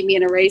she can beat me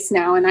in a race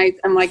now. And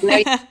I'm like,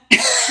 no,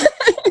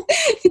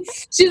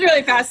 she's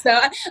really fast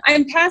though.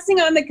 I'm passing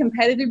on the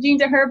competitive gene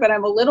to her, but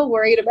I'm a little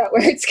worried about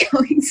where it's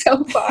going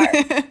so far.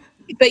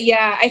 But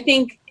yeah, I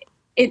think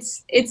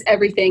it's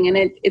everything.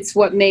 And it's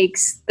what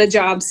makes the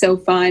job so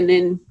fun.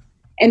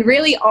 And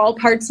really all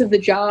parts of the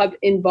job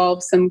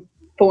involve some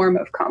form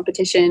of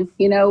competition.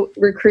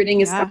 Recruiting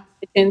is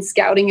competition,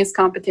 scouting is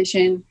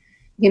competition,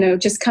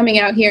 just coming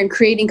out here and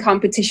creating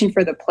competition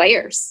for the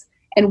players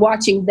and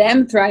watching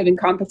them thrive in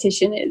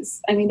competition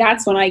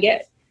that's when I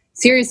get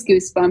serious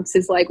goosebumps,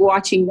 is like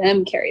watching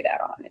them carry that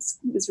on.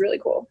 It's really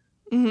cool.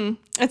 Mm-hmm.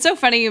 It's so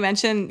funny you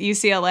mentioned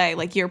UCLA,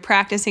 like you're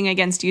practicing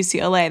against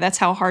UCLA. That's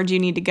how hard you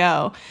need to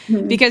go.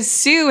 Mm-hmm. Because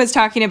Sue was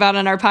talking about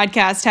on our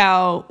podcast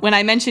how when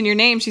I mentioned your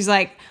name, she's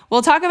like,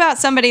 well, talk about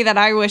somebody that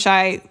I wish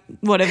I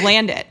would have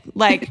landed.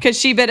 Like, because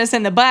she bit us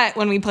in the butt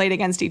when we played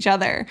against each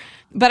other.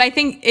 But I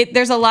think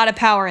there's a lot of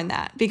power in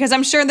that, because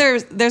I'm sure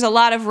there's a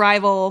lot of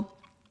rival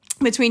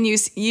between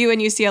you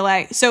and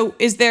UCLA. So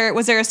was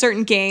there a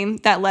certain game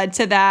that led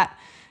to that?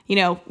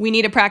 We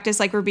need to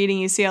practice like we're beating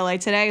UCLA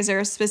today. Is there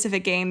a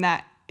specific game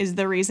that is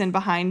the reason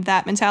behind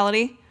that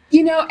mentality?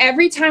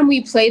 Every time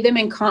we played them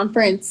in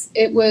conference,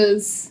 it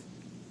was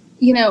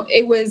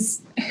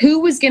who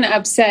was going to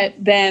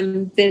upset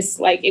them.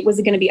 It was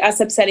going to be us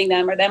upsetting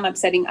them or them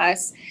upsetting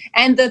us.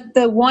 And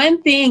the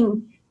one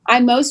thing I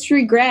most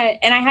regret,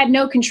 and I had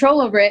no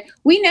control over it,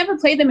 we never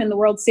played them in the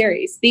World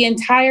Series the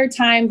entire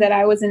time that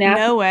I was an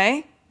athlete. No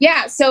way.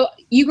 Yeah. So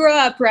you grow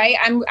up, right?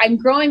 I'm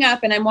growing up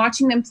and I'm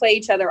watching them play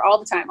each other all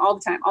the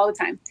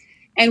time.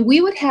 And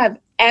we would have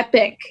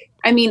epic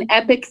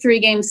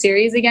 3-game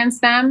series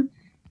against them.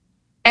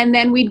 And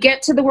then we'd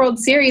get to the World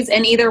Series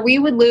and either we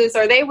would lose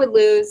or they would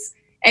lose.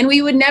 And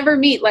we would never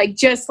meet,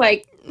 missed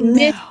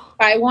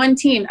by one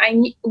team.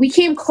 We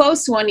came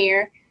close one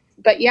year,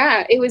 but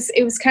yeah, it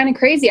was kind of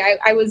crazy.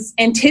 I was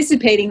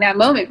anticipating that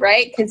moment,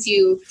 right? Because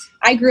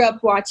I grew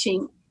up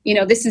watching,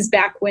 this is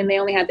back when they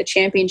only had the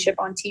championship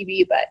on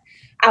TV, but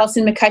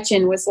Allison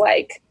McCutcheon was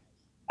like,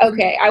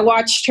 okay, I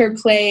watched her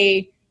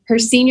play her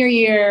senior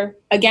year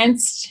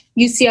against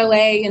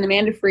UCLA and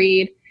Amanda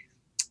Freed,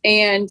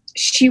 and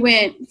she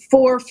went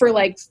 4 for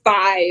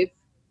 5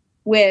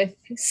 with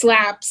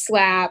slap,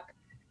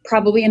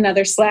 probably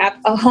another slap,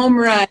 a home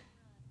run.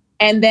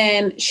 And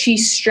then she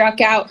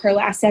struck out her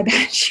last at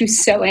bat. She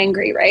was so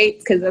angry, right?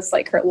 Because that's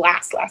her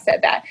last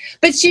at bat.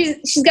 But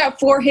she's got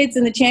 4 hits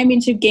in the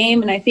championship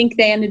game, and I think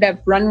they ended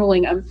up run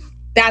ruling them.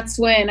 That's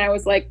when I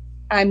was like,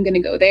 I'm going to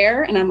go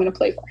there, and I'm going to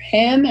play for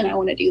him, and I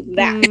want to do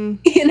that.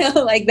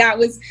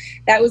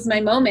 That was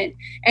my moment.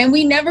 And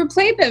we never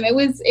played them. It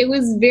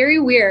was very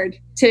weird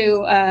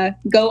to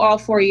go all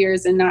 4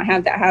 years and not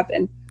have that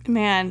happen.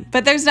 Man,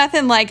 but there's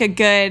nothing like a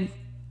good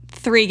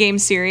 3-game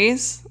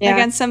series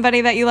against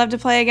somebody that you love to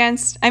play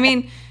against. I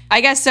mean, I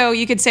guess so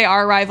you could say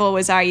our rival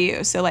was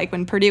IU. So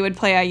when Purdue would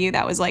play IU,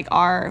 that was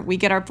we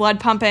get our blood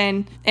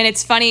pumping. And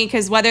it's funny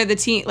because whether the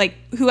team,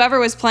 whoever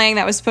was playing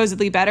that was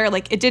supposedly better,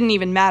 it didn't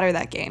even matter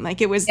that game.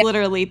 It was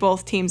literally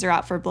both teams are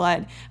out for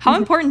blood. How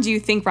important do you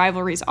think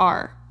rivalries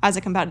are as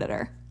a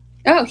competitor?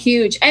 Oh,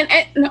 huge. And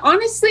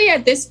honestly,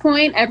 at this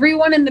point,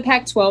 everyone in the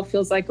Pac-12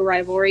 feels like a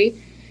rivalry.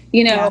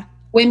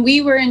 When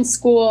we were in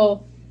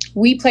school,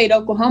 we played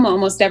Oklahoma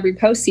almost every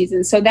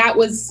postseason. So that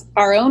was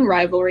our own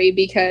rivalry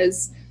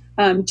because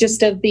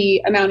just of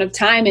the amount of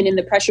time and in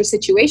the pressure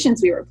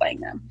situations we were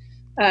playing them.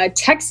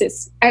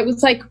 Texas, I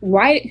was like,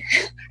 why?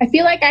 I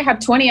feel like I have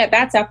 20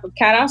 at-bats off of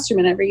Kat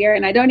Osterman every year,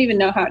 and I don't even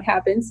know how it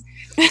happens.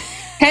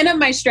 10 of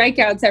my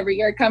strikeouts every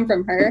year come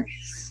from her.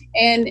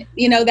 And,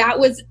 that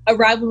was a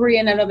rivalry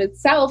in and of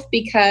itself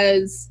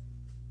because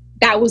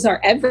that was our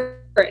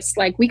Everest.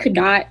 We could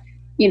not,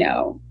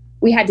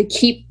 we had to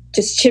keep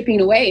just chipping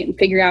away and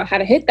figure out how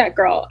to hit that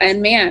girl.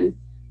 And man,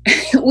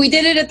 we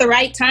did it at the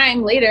right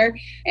time later.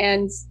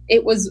 And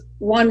it was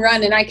one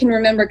run. And I can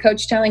remember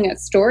coach telling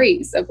us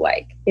stories of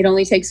it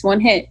only takes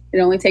one hit. It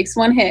only takes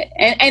one hit.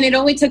 And it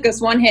only took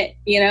us one hit,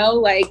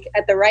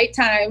 at the right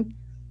time.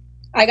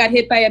 I got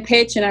hit by a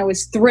pitch and I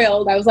was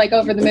thrilled. I was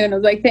over the moon. I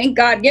was like, thank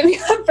God, get me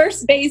on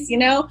first base. I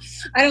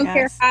don't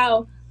care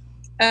how.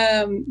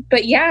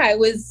 But yeah, it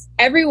was,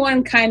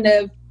 everyone kind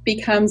of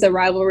becomes a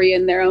rivalry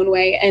in their own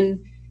way.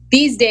 And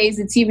these days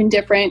it's even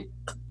different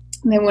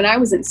than when I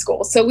was in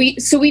school. So we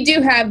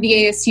do have the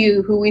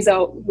ASU who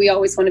we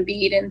always want to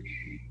beat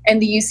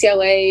and the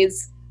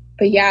UCLAs.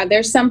 But yeah,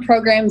 there's some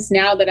programs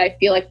now that I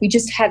feel like we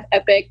just have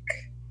epic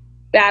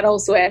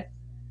battles with.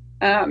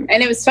 And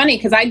it was funny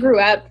because I grew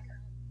up,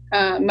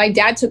 my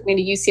dad took me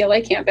to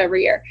UCLA camp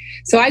every year.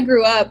 So I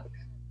grew up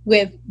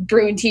with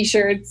Bruin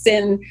t-shirts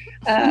and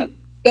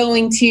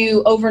going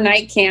to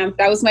overnight camp.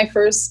 That was my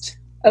first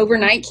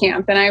overnight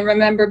camp. And I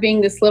remember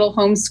being this little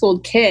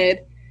homeschooled kid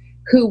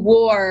who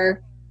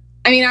wore,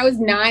 I was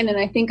 9 and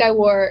I think I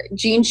wore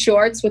jean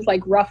shorts with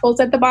ruffles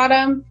at the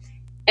bottom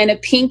and a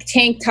pink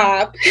tank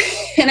top.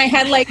 And I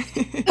had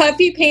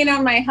puffy paint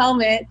on my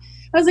helmet.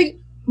 I was like,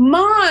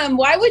 Mom,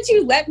 why would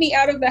you let me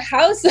out of the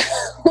house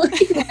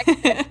looking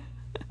like that?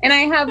 And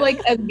I have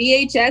a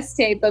VHS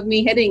tape of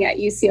me hitting at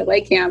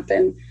UCLA camp.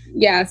 And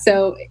yeah,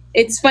 so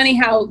it's funny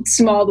how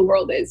small the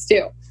world is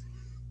too.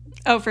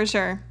 Oh, for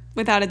sure.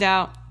 Without a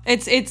doubt.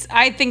 It's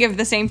I think of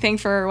the same thing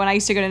for when I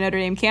used to go to Notre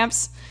Dame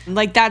camps.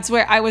 That's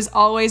where I was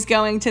always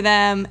going to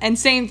them. And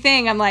same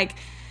thing,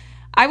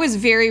 I was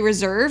very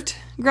reserved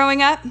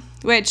growing up,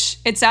 which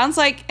it sounds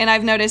like, and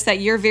I've noticed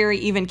that you're very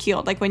even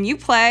keeled. When you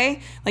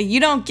play, you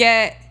don't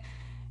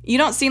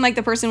seem like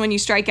the person when you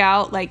strike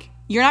out,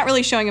 you're not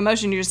really showing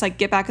emotion. You're just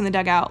get back in the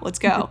dugout. Let's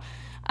go.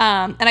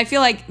 And I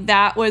feel like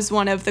that was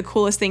one of the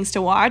coolest things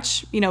to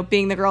watch,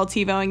 being the girl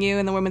TiVoing you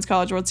in the Women's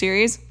College World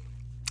Series.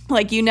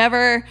 You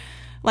never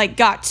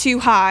got too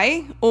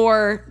high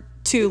or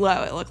too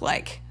low, it looked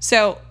like.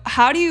 So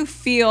how do you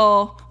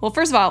feel? Well,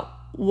 first of all,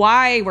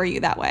 why were you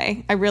that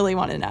way? I really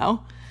want to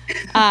know.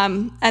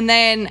 And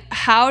then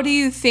how do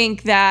you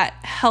think that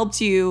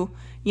helped you,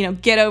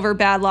 get over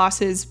bad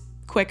losses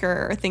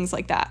quicker or things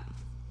like that?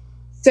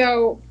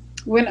 So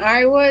when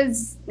I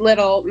was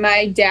little,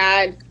 my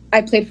dad,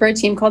 I played for a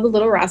team called the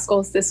Little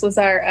Rascals. This was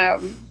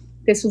our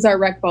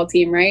rec ball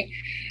team, right?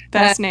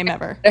 Best name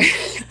ever.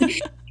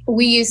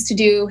 We used to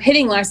do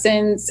hitting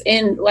lessons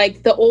in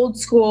the old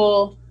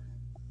school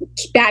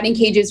batting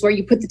cages where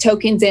you put the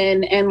tokens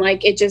in and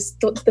it just,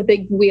 the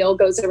big wheel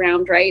goes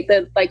around, right?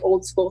 The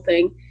old school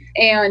thing.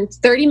 And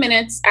 30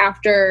 minutes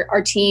after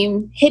our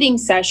team hitting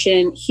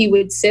session, he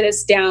would sit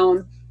us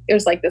down.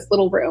 there's like this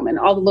little room and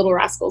all the little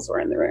rascals were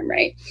in the room,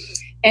 right?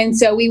 And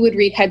so we would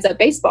read Heads Up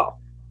Baseball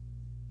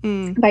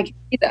by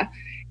Kavita,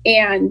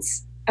 and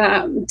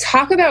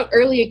talk about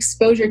early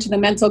exposure to the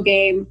mental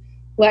game.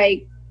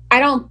 Like, I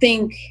don't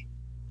think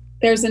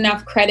there's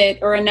enough credit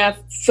or enough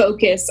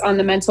focus on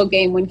the mental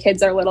game when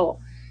kids are little.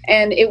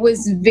 And it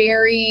was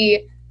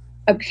very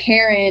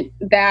apparent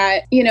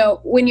that, you know,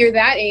 when you're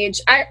that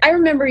age, I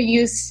remember I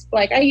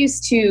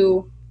used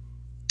to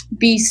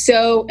be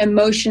so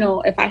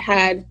emotional if I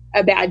had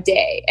a bad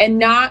day, and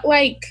not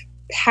like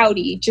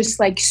pouty, just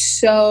like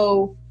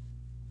so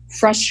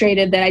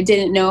frustrated that I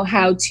didn't know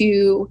how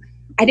to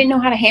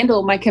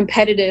handle my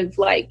competitive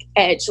like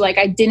edge. Like,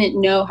 I didn't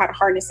know how to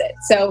harness it.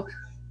 So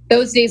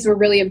those days were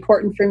really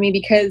important for me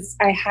because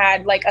I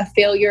had like a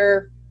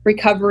failure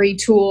recovery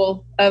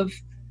tool of,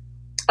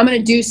 I'm going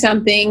to do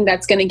something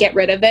that's going to get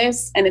rid of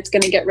this, and it's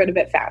going to get rid of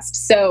it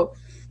fast. So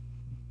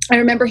I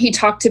remember he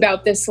talked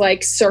about this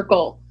like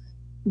circle,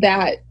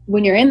 that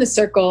when you're in the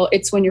circle,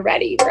 it's when you're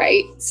ready,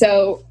 right?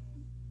 So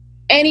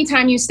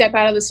anytime you step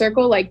out of the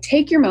circle, like,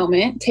 take your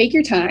moment, take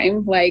your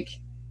time, like,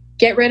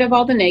 get rid of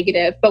all the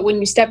negative. But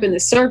when you step in the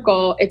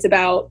circle, it's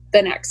about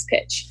the next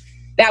pitch.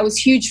 That was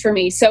huge for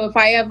me. So if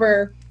I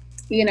ever,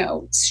 you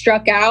know,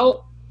 struck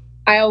out,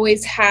 I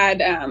always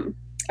had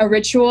a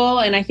ritual,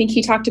 and I think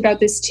he talked about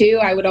this too.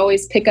 I would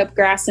always pick up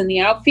grass in the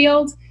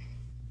outfield,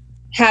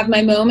 have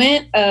my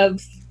moment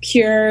of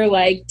pure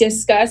like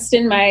disgust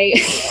in my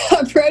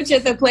approach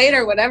at the plate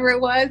or whatever it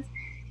was,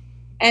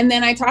 and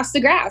then I tossed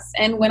the grass.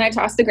 And when I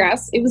tossed the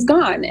grass, it was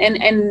gone.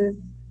 And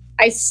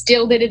I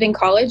still did it in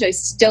college. I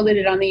still did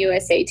it on the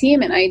USA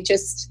team, and I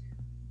just,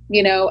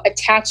 you know,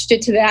 attached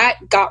it to that,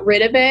 got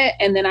rid of it,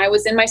 and then I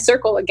was in my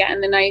circle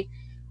again. And I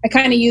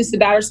kind of use the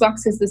batter's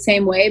box as the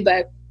same way.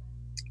 But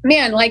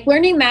man, like,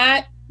 learning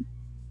that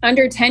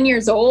under 10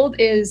 years old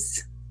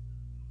is,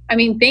 I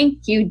mean,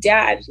 thank you,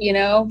 Dad, you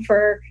know,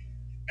 for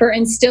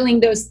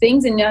instilling those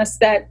things in us,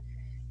 that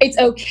it's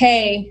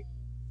okay.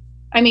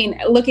 I mean,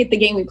 look at the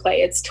game we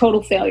play. It's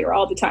total failure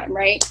all the time,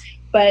 right?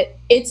 But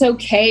it's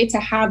okay to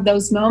have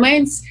those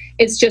moments.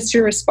 It's just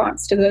your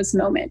response to those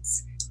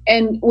moments.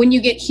 And when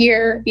you get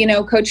here, you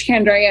know, Coach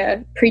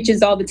Candrea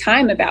preaches all the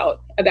time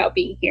about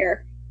being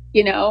here,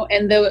 you know,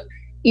 and the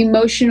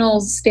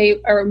emotionally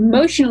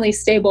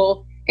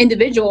stable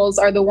individuals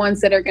are the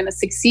ones that are going to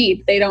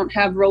succeed. They don't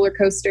have roller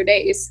coaster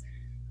days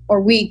or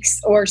weeks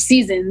or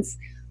seasons.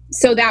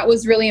 So that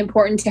was really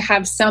important, to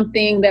have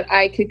something that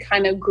I could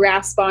kind of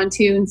grasp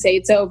onto and say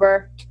it's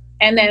over.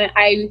 And then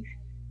I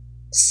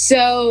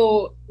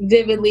so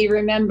vividly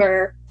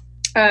remember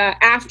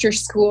after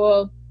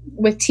school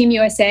with Team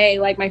USA,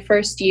 like my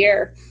first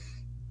year,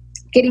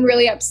 getting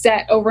really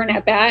upset over an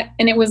at-bat.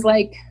 And it was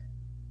like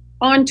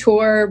on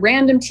tour,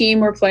 random team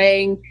were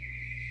playing.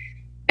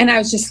 And I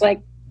was just like,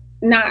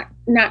 not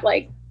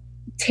like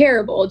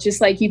terrible,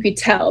 just like you could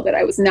tell that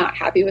I was not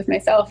happy with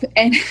myself.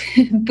 And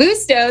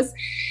Bustos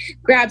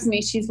grabs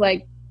me. She's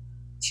like,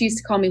 she used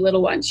to call me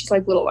little one. She's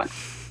like, little one.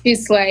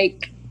 She's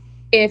like,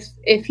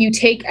 if you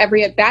take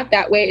every at bat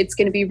that way, it's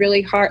going to be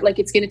really hard. Like,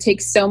 it's going to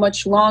take so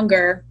much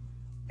longer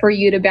for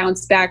you to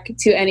bounce back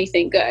to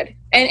anything good.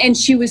 And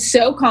she was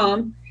so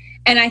calm.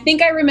 And I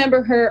think I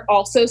remember her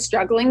also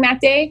struggling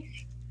that day,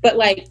 but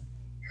like,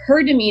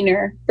 her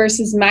demeanor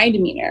versus my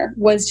demeanor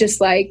was just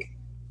like,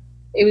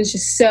 it was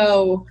just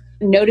so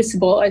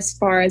noticeable, as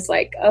far as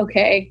like,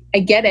 okay, I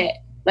get it.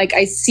 Like,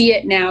 I see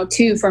it now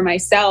too for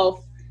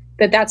myself,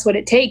 that that's what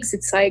it takes.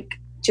 It's like,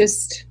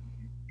 just,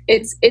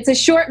 it's a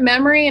short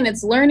memory, and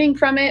it's learning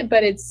from it,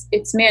 but it's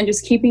man,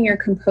 just keeping your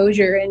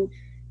composure and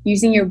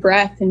using your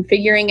breath and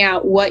figuring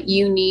out what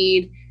you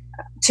need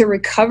to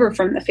recover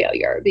from the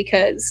failure.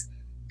 Because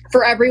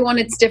for everyone,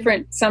 it's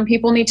different. Some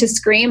people need to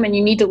scream, and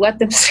you need to let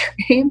them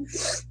scream.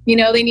 You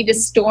know, they need to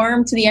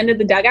storm to the end of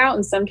the dugout,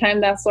 and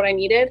sometimes that's what I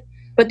needed.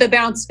 But the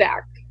bounce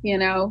back, you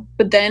know,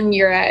 but then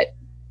you're at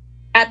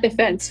the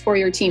fence for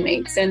your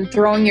teammates and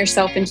throwing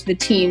yourself into the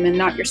team and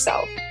not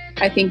yourself.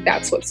 I think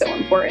that's what's so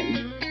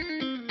important.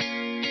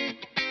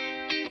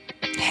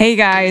 Hey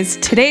guys,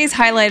 today's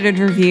highlighted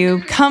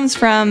review comes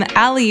from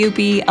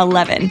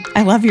Allioopy11.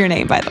 I love your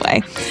name, by the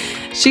way.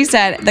 She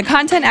said, the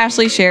content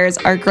Ashley shares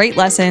are great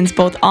lessons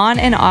both on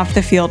and off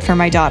the field for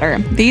my daughter.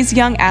 These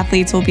young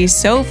athletes will be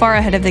so far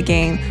ahead of the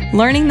game,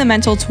 learning the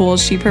mental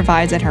tools she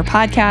provides in her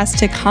podcast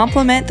to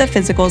complement the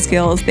physical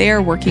skills they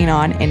are working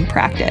on in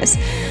practice.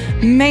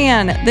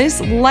 Man, this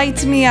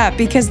lights me up,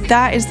 because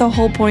that is the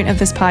whole point of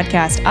this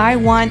podcast. I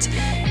want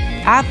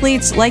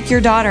athletes like your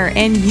daughter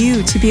and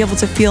you to be able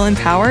to feel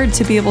empowered,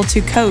 to be able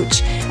to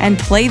coach and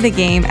play the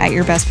game at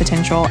your best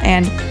potential.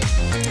 And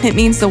it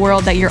means the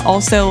world that you're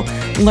also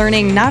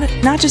learning not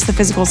just the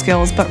physical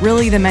skills, but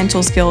really the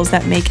mental skills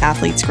that make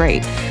athletes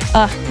great.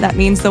 That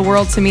means the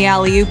world to me,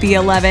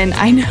 Allioopy11.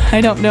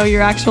 I don't know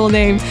your actual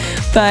name,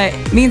 but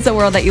it means the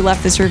world that you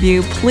left this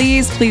review.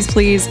 Please, please,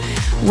 please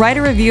write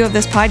a review of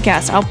this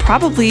podcast. I'll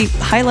probably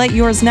highlight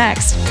yours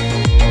next.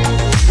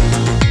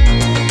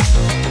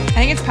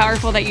 I think it's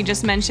powerful that you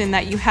just mentioned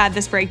that you had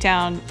this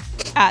breakdown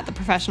at the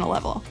professional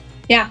level.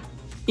 Yeah.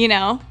 You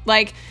know,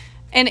 like,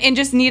 and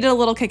just needed a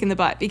little kick in the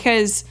butt,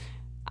 because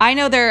I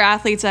know there are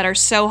athletes that are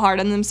so hard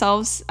on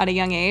themselves at a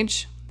young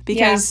age,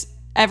 because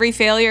every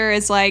failure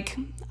is like,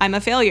 I'm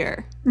a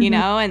failure, you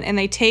know, and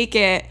they take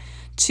it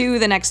to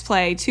the next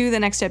play, to the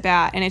next at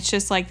bat, and it's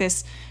just like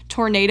this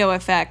tornado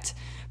effect.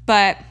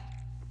 But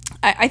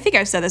I think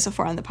I've said this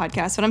before on the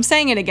podcast, but I'm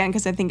saying it again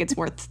because I think it's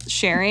worth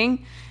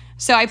sharing.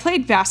 So I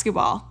played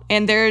basketball,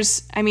 and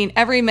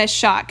every missed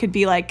shot could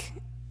be like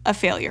a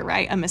failure,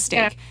 right? A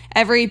mistake. Yeah.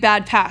 Every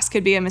bad pass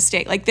could be a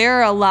mistake. Like, there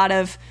are a lot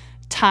of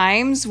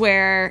times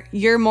where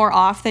you're more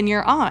off than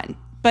you're on.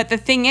 But the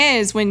thing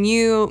is, when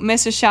you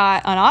miss a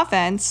shot on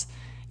offense,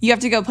 you have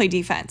to go play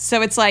defense.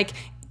 So it's like,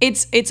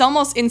 it's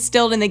almost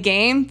instilled in the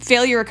game.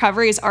 Failure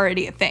recovery is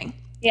already a thing.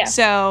 Yeah.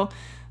 So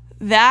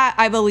that,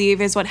 I believe,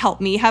 is what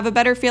helped me have a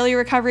better failure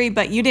recovery.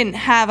 But you didn't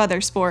have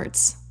other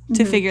sports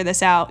to figure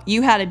this out.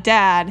 You had a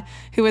dad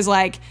who was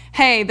like,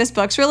 hey, this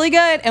book's really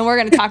good, and we're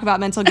going to talk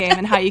about mental game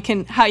and how you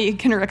can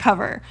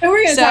recover. And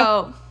we're going to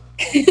talk.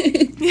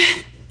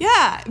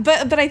 Yeah,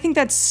 but I think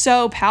that's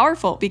so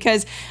powerful,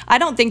 because I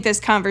don't think this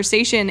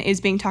conversation is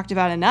being talked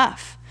about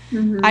enough.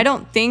 I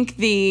don't think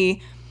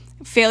the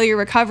failure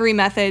recovery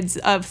methods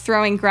of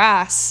throwing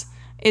grass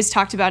is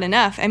talked about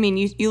enough. I mean,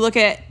 you look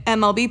at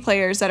MLB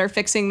players that are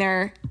fixing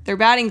their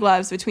batting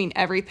gloves between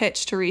every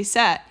pitch to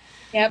reset.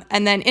 Yep.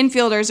 And then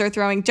infielders are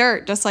throwing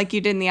dirt just like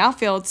you did in the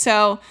outfield.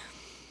 So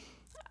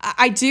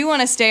I do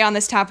want to stay on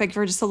this topic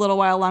for just a little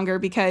while longer,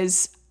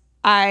 because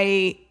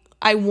I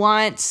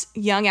want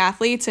young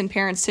athletes and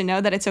parents to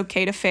know that it's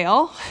okay to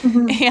fail,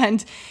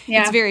 and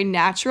it's very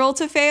natural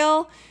to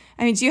fail.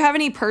 I mean, do you have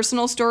any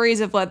personal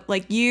stories of what,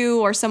 like, you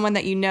or someone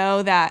that you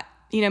know that,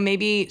 you know,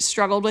 maybe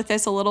struggled with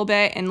this a little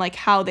bit, and like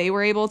how they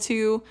were able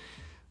to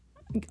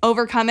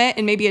overcome it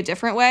in maybe a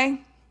different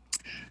way?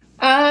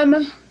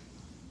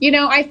 You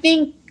know, I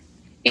think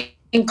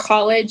in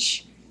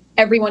college,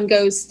 everyone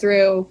goes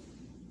through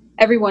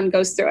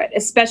it,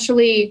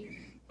 especially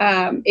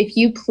if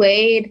you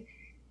played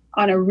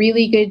on a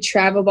really good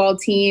travel ball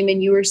team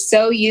and you were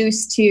so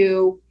used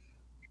to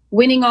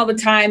winning all the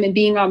time and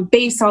being on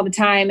base all the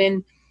time,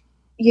 and,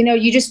 you know,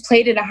 you just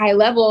played at a high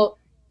level.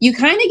 You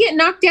kind of get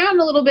knocked down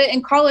a little bit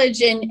in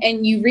college,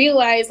 and you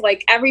realize,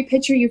 like, every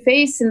pitcher you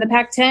face in the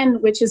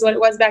Pac-10, which is what it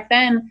was back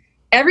then,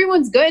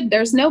 everyone's good.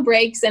 There's no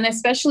breaks. And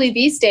especially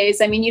these days,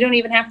 I mean, you don't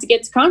even have to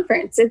get to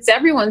conference. It's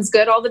everyone's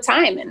good all the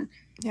time. And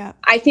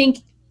I think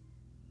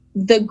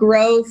the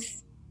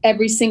growth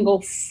every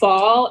single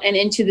fall and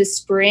into the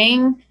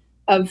spring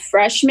of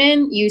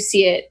freshmen, you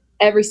see it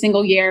every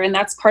single year. And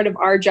that's part of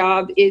our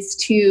job, is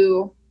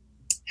to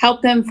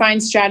help them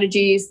find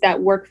strategies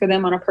that work for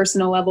them on a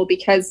personal level,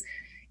 because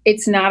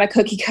it's not a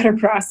cookie cutter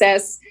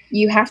process.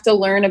 You have to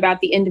learn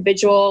about the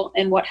individual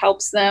and what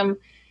helps them.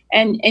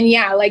 And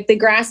yeah, like, the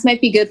grass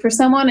might be good for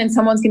someone, and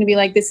someone's going to be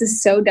like, this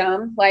is so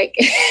dumb. Like,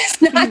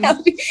 it's not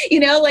healthy. You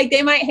know, like,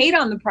 they might hate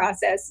on the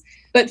process,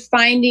 but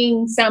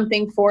finding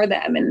something for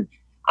them. And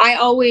I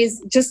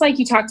always, just like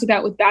you talked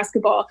about with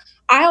basketball,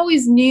 I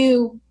always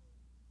knew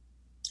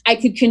I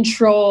could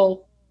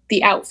control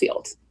the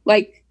outfield.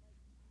 Like,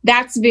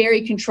 that's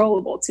very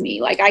controllable to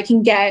me. Like, I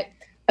can get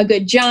a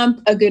good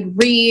jump, a good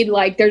read.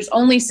 Like, there's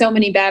only so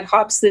many bad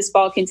hops this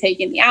ball can take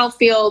in the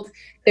outfield.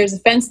 There's a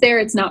fence there.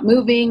 It's not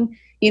moving.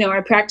 You know,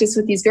 I practice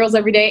with these girls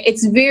every day.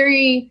 It's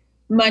very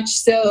much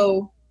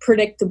so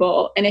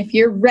predictable. And if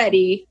you're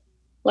ready,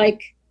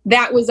 like,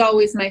 that was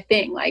always my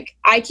thing. Like,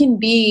 I can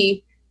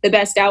be the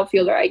best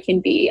outfielder I can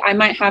be. I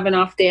might have an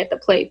off day at the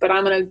plate, but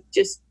I'm going to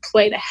just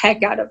play the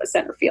heck out of a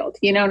center field.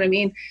 You know what I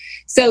mean?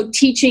 So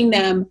teaching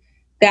them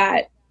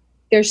that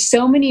there's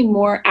so many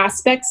more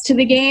aspects to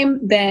the game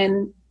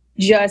than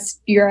just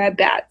your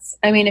at-bats.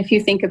 I mean, if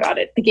you think about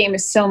it, the game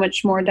is so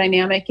much more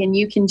dynamic, and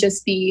you can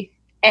just be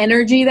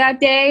energy that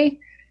day,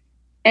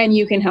 and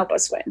you can help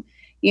us win.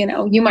 You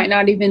know, you might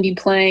not even be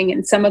playing,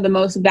 and some of the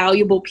most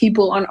valuable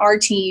people on our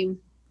team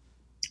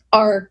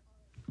are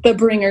the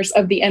bringers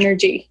of the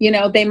energy. You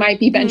know, they might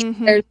be bench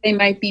hitters, they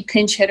might be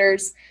pinch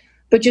hitters,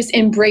 but just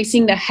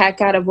embracing the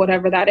heck out of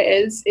whatever that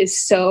is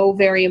so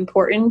very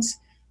important.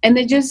 And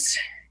they just,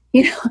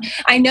 you know,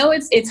 I know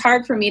it's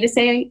hard for me to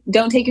say,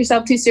 don't take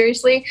yourself too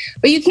seriously,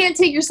 but you can't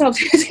take yourself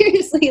too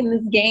seriously in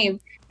this game.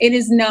 It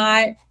is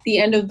not the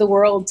end of the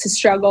world to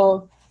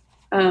struggle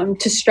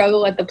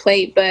at the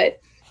plate,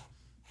 but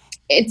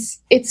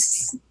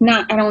it's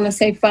not, I don't want to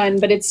say fun,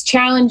 but it's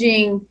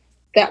challenging,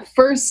 that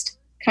first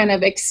kind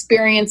of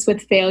experience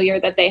with failure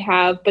that they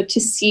have, but to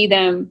see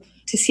them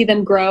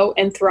grow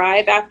and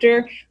thrive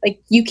after.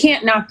 Like, you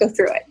can't not go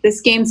through it.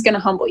 This game's going to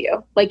humble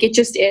you. Like, it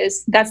just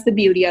is. That's the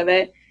beauty of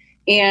it.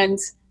 And,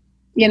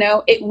 you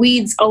know, it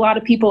weeds a lot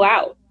of people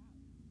out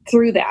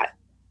through that.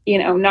 You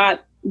know,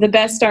 not the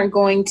best aren't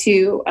going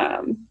to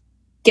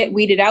get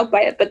weeded out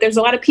by it, but there's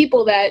a lot of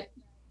people that,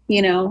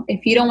 you know,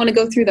 if you don't want to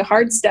go through the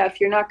hard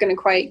stuff, you're not going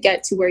to quite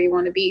get to where you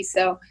want to be.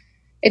 So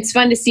it's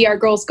fun to see our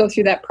girls go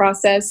through that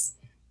process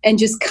and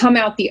just come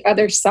out the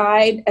other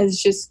side as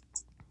just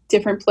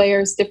different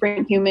players,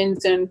 different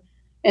humans. And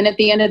at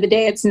the end of the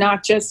day, it's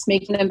not just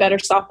making them better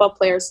softball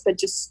players, but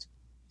just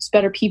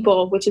better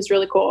people, which is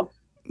really cool.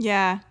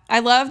 Yeah. I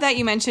love that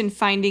you mentioned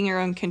finding your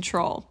own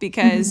control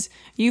because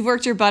you've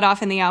worked your butt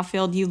off in the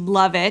outfield. You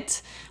love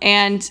it.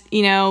 And,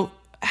 you know,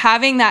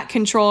 having that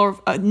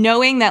control,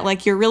 knowing that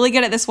like you're really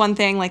good at this one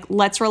thing, like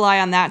let's rely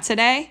on that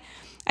today.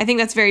 I think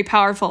that's very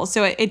powerful.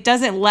 So it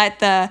doesn't let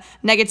the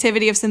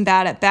negativity of some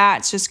bad at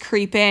bats just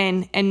creep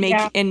in and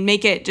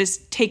make it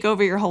just take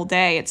over your whole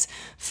day. It's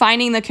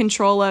finding the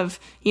control of,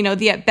 you know,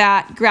 the at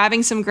bat,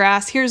 grabbing some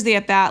grass. Here's the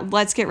at bat.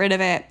 Let's get rid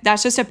of it.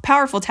 That's just a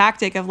powerful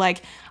tactic of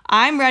like,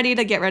 I'm ready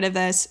to get rid of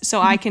this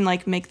so I can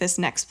like make this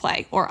next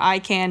play, or I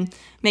can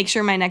make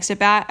sure my next at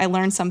bat, I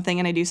learn something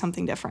and I do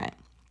something different.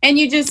 And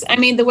you just, I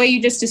mean, the way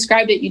you just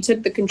described it, you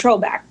took the control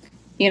back,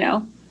 you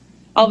know,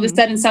 all of a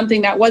sudden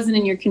something that wasn't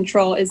in your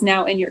control is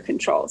now in your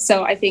control.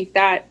 So I think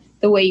that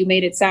the way you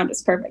made it sound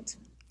is perfect.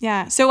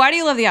 Yeah. So why do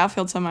you love the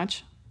outfield so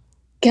much?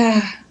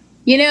 God,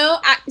 you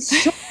know,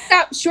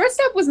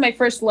 shortstop was my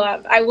first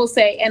love, I will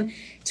say. And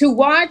to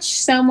watch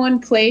someone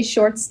play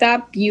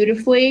shortstop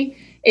beautifully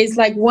is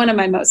like one of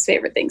my most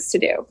favorite things to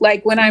do.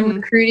 Like when I'm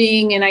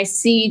recruiting and I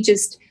see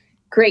just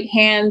great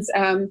hands,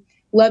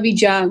 Lovey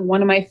Jung,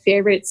 one of my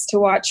favorites to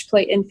watch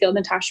play infield,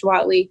 Natasha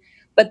Watley,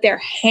 but their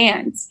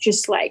hands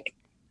just like,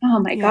 oh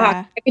my God,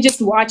 I could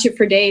just watch it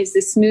for days,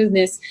 the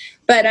smoothness.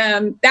 But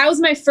that was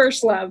my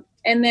first love.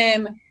 And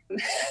then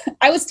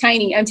I was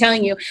tiny, I'm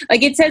telling you.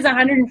 Like it says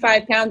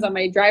 105 pounds on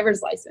my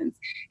driver's license.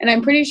 And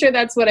I'm pretty sure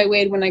that's what I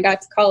weighed when I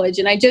got to college.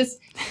 And I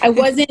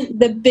wasn't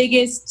the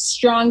biggest,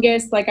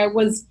 strongest, like I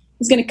was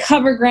going to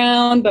cover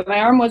ground, but my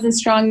arm wasn't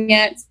strong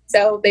yet.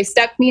 So they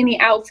stuck me in the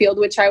outfield,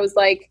 which I was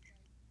like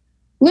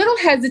a little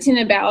hesitant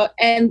about.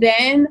 And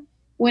then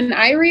when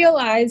I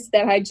realized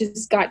that I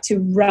just got to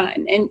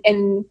run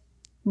and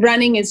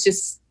running is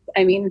just,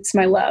 I mean, it's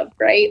my love,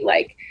 right?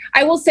 Like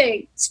I will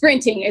say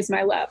sprinting is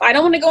my love. I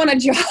don't want to go on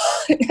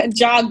a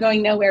jog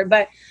going nowhere,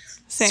 but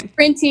Same.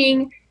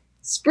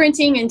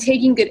 sprinting and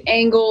taking good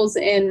angles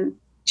and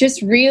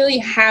just really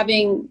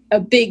having a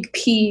big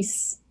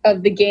piece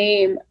of the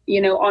game,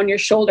 you know, on your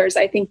shoulders.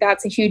 I think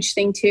that's a huge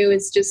thing too,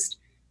 is just,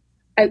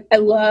 I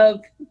love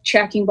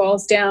tracking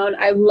balls down.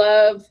 I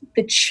love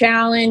the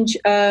challenge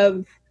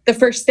of the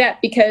first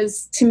step,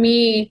 because to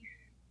me,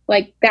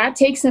 like that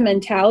takes a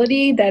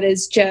mentality that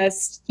is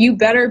just, you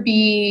better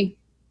be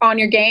on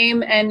your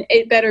game and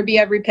it better be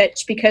every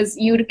pitch, because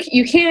you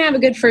can't have a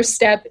good first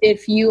step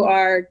if you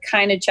are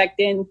kind of checked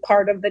in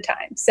part of the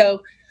time.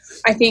 So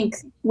I think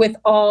with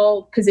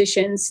all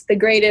positions, the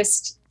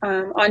greatest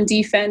on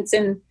defense,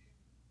 and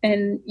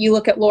you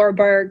look at Laura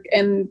Berg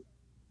and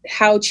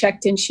how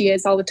checked in she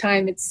is all the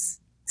time. It's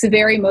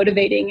very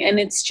motivating, and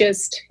it's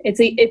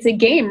a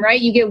game, right?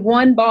 You get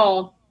one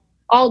ball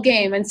all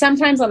game. And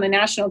sometimes on the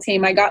national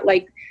team, I got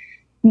like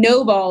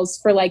no balls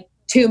for like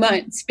 2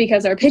 months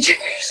because our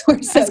pitchers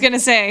were so. I was going to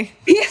say,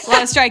 a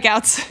lot of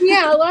strikeouts.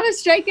 Yeah, a lot of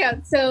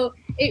strikeouts. So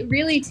it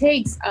really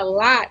takes a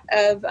lot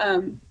of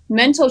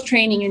mental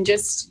training and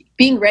just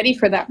being ready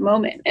for that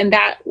moment. And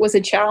that was a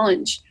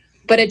challenge,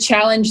 but a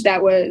challenge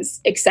that was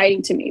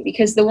exciting to me,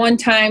 because the one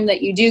time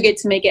that you do get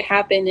to make it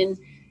happen and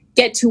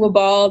get to a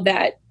ball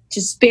that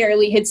just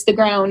barely hits the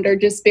ground or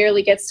just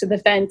barely gets to the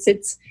fence,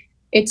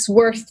 it's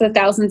worth the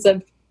thousands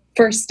of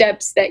first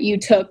steps that you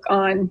took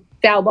on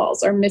foul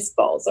balls or missed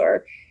balls,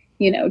 or,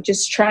 you know,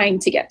 just trying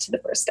to get to the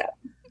first step.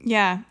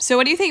 Yeah. So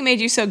what do you think made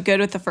you so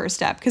good with the first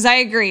step? Because I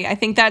agree. I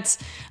think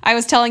I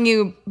was telling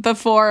you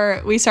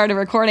before we started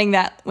recording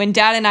that when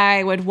Dad and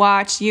I would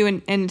watch you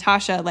and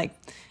Natasha, like,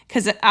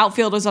 because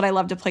outfield was what I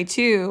loved to play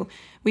too,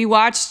 we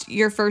watched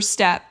your first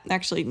step.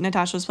 Actually,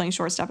 Natasha was playing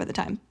shortstop at the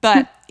time.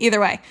 But either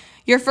way,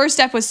 your first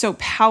step was so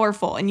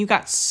powerful and you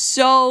got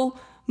so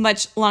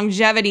much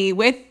longevity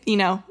with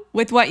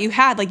what you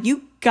had. Like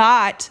you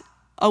got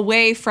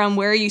away from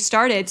where you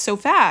started so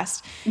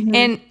fast. Mm-hmm.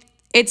 And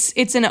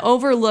it's an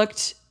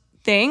overlooked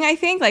thing, I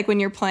think. Like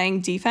when you're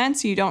playing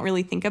defense, you don't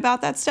really think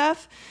about that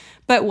stuff.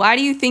 But why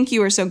do you think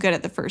you were so good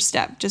at the first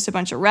step? Just a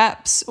bunch of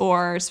reps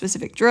or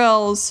specific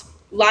drills?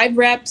 Live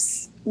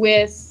reps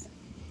with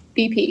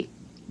BP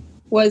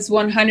was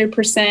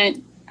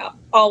 100%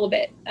 all of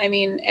it. I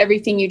mean,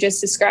 everything you just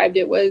described,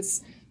 it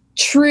was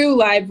true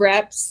live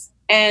reps.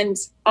 And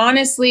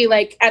honestly,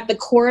 like at the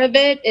core of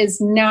it is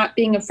not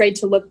being afraid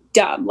to look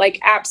dumb, like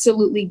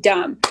absolutely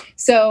dumb.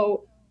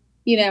 So,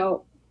 you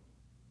know,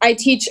 I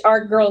teach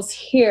our girls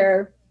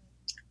here,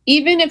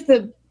 even if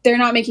they're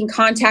not making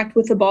contact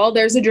with the ball,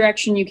 there's a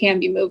direction you can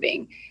be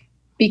moving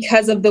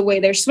because of the way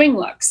their swing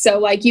looks. So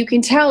like you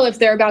can tell if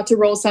they're about to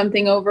roll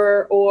something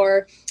over,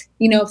 or,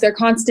 you know, if they're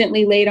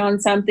constantly late on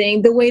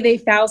something, the way they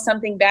foul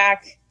something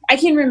back. I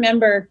can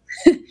remember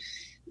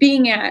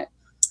being at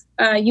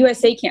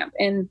USA camp,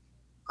 and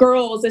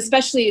girls,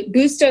 especially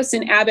Bustos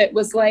and Abbott,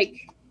 was like,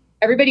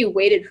 everybody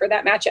waited for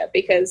that matchup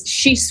because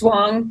she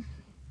swung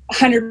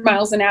 100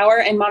 miles an hour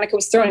and Monica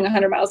was throwing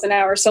 100 miles an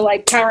hour. So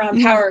like power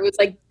on power, it was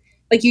like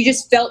you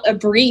just felt a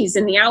breeze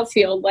in the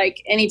outfield,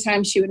 like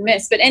anytime she would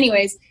miss. But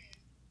anyways,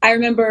 I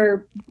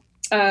remember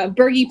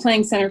Bergie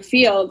playing center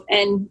field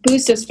and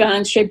Bustos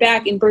found straight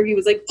back, and Bergie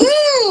was like,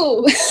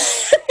 ooh.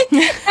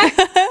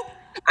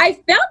 I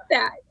felt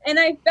that. And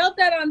I felt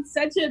that on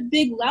such a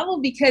big level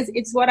because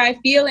it's what I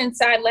feel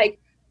inside. Like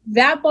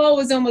that ball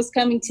was almost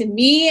coming to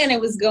me and it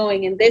was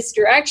going in this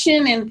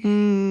direction.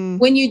 And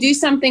when you do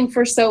something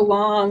for so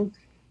long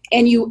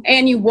and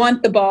you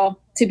want the ball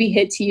to be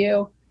hit to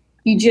you,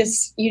 you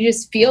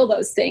just feel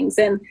those things.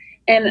 And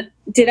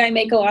did I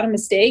make a lot of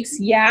mistakes?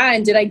 Yeah.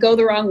 And did I go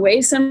the wrong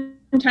way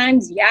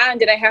sometimes? Yeah. And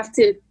did I have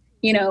to,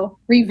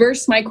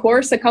 reverse my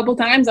course a couple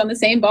times on the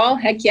same ball?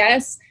 Heck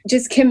yes.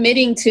 Just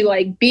committing to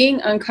like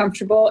being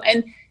uncomfortable.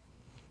 And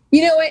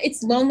you know what?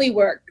 It's lonely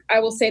work. I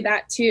will say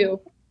that too.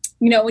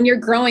 When you're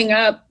growing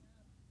up,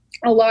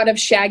 a lot of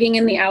shagging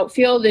in the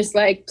outfield is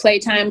like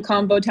playtime,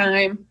 combo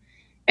time.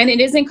 And it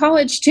is in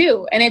college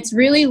too. And it's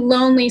really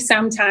lonely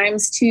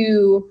sometimes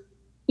to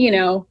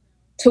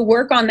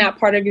work on that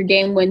part of your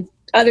game when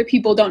other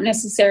people don't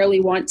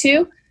necessarily want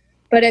to.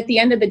 But at the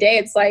end of the day,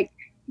 it's like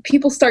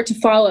people start to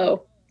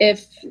follow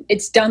if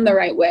it's done the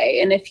right way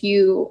and if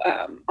you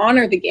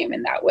honor the game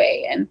in that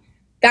way. And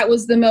that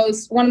was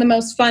one of the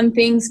most fun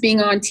things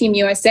being on Team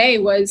USA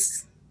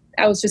was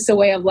that was just a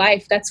way of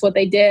life. That's what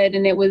they did.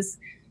 And it was,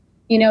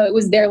 it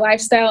was their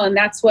lifestyle. And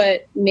that's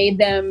what made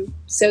them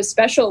so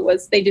special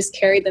was they just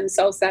carried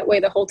themselves that way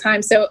the whole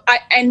time. So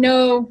I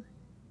know,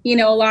 a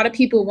lot of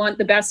people want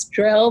the best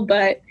drill,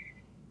 but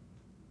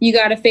you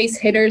got to face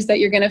hitters that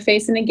you're going to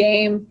face in a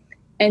game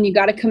and you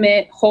got to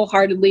commit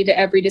wholeheartedly to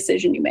every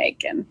decision you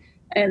make.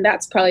 And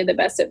that's probably the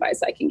best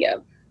advice I can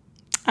give.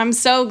 I'm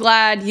so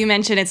glad you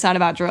mentioned it's not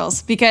about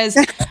drills because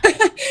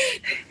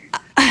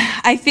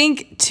I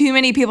think too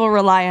many people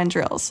rely on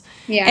drills.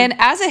 Yeah. And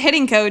as a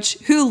hitting coach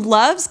who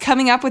loves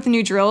coming up with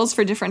new drills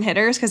for different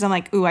hitters, because I'm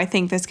like, ooh, I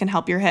think this can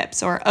help your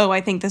hips, or, oh,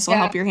 I think this will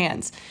help your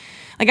hands.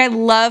 Like, I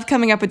love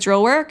coming up with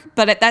drill work,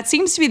 but that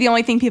seems to be the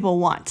only thing people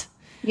want.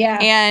 Yeah.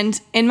 And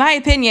in my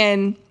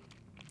opinion,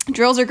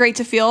 drills are great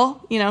to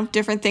feel,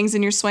 different things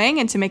in your swing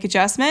and to make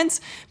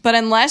adjustments. But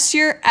unless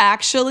you're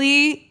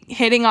actually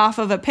hitting off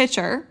of a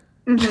pitcher,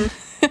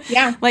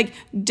 yeah, like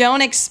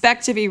don't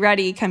expect to be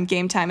ready come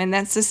game time. And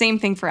that's the same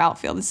thing for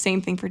outfield, the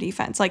same thing for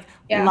defense. Like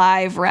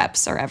live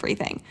reps are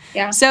everything.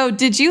 Yeah. So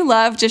did you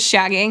love just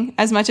shagging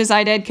as much as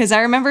I did? Because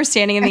I remember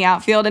standing in the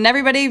outfield and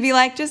everybody would be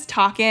like just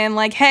talking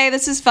like, hey,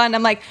 this is fun.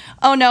 I'm like,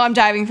 oh no, I'm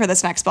diving for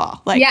this next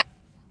ball. Like, yeah,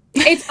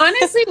 it's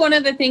honestly one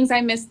of the things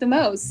I miss the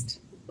most.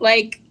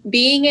 Like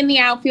being in the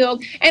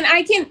outfield, and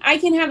I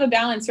can have a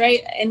balance,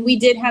 right? And we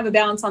did have a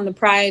balance on the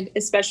Pride,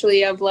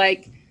 especially of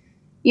like,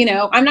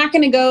 I'm not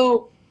going to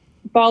go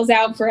balls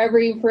out for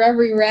every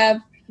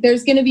rep.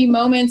 There's going to be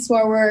moments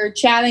where we're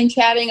chatting.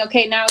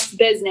 Okay, now it's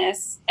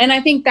business. And I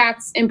think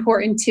that's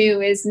important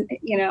too, is,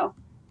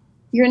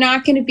 you're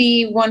not going to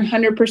be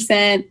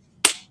 100%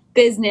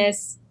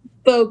 business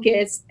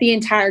focused the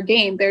entire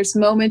game. There's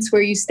moments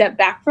where you step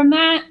back from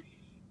that.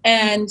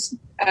 And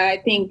I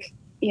think,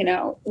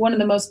 one of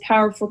the most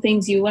powerful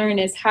things you learn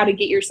is how to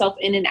get yourself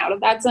in and out of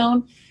that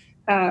zone.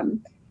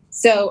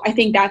 So I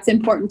think that's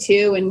important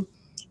too.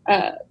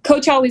 And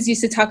Coach always used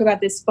to talk about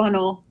this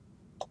funnel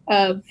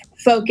of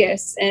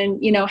focus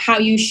and, how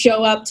you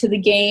show up to the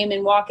game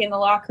and walk in the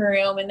locker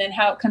room and then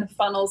how it kind of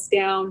funnels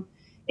down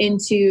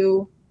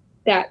into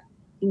that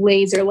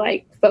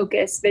laser-like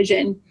focus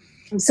vision.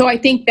 So I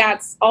think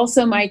that's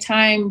also my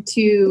time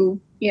to,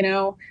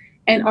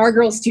 and our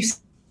girls do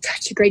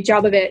such a great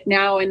job of it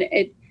now. And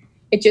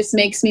it just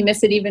makes me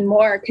miss it even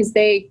more because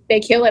they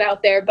kill it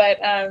out there. But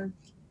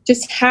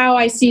just how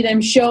I see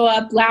them show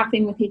up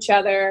laughing with each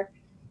other.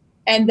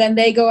 And then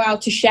they go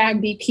out to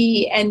shag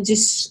BP and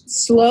just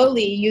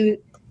slowly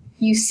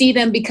you see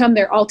them become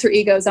their alter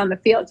egos on the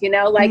field,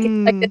 like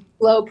the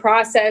slow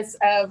process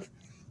of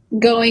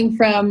going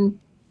from,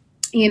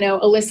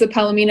 Alyssa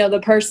Palomino, the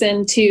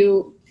person,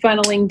 to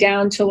funneling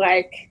down to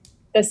like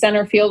the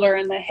center fielder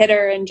and the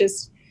hitter, and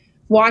just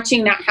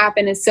watching that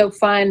happen is so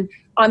fun.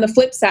 On the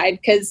flip side,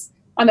 because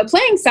on the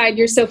playing side,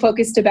 you're so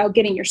focused about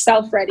getting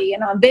yourself ready.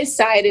 And on this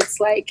side, it's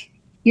like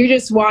you're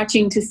just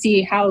watching to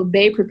see how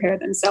they prepare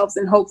themselves.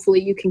 And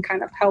hopefully you can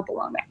kind of help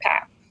along that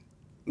path.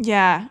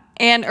 Yeah.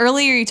 And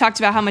earlier you talked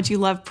about how much you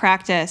love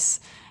practice.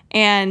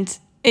 And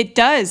it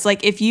does.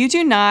 Like if you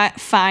do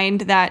not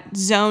find that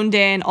zoned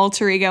in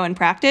alter ego in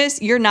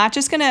practice, you're not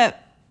just going to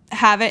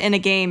have it in a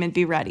game and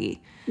be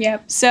ready.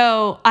 Yep.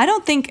 So I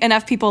don't think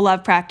enough people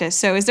love practice.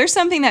 So is there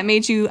something that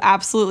made you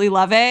absolutely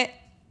love it?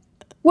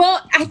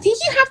 Well, I think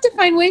you have to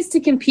find ways to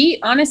compete,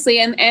 honestly.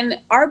 And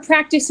our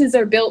practices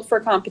are built for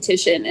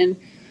competition. And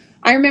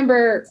I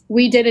remember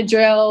we did a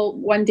drill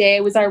one day.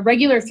 It was our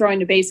regular throwing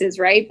to bases,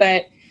 right?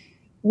 But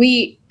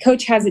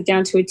Coach has it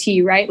down to a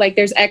T, right? Like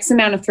there's X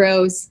amount of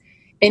throws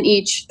in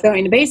each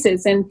throwing to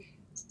bases. And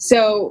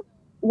so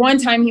one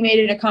time he made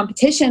it a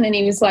competition and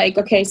he was like,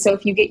 okay, so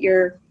if you get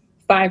your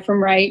 5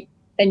 from right,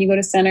 then you go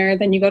to center,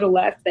 then you go to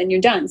left, then you're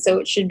done. So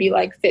it should be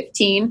like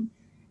 15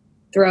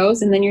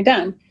 throws and then you're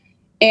done.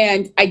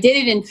 And I did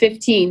it in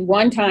 15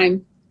 one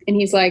time. And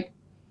he's like,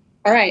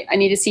 all right, I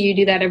need to see you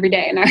do that every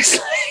day. And I was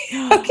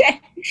like,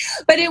 okay.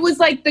 But it was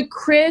like the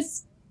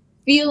crisp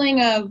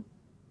feeling of,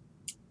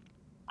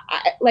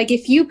 like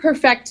if you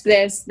perfect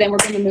this, then we're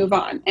going to move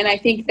on. And I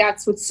think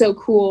that's what's so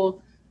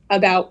cool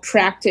about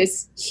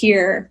practice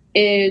here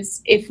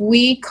is if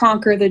we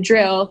conquer the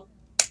drill,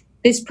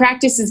 this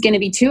practice is going to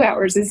be 2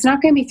 hours. It's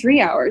not going to be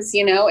 3 hours.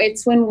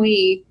 It's when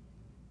we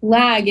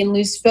lag and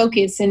lose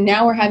focus, and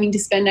now we're having to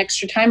spend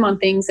extra time on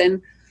things.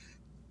 And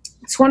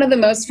it's one of the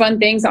most fun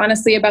things,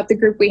 honestly, about the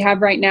group we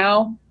have right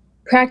now.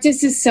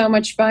 Practice is so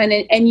much fun,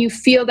 and you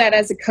feel that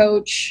as a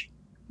coach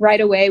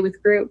right away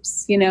with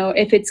groups.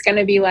 If it's going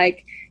to be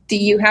like, do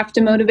you have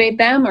to motivate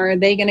them, or are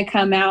they going to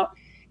come out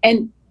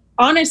and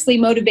honestly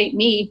motivate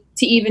me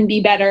to even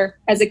be better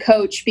as a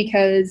coach,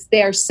 because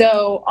they are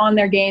so on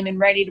their game and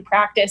ready to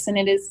practice. And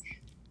it is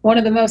one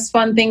of the most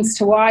fun things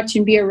to watch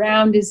and be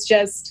around. Is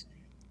just,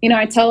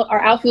 I tell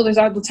our outfielders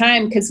all the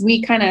time, because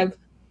we kind of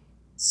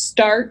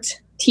start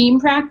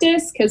team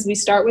practice, because we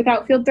start with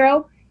outfield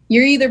throw.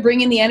 You're either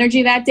bringing the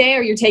energy that day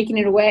or you're taking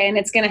it away, and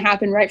it's going to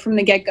happen right from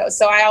the get-go.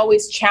 So I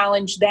always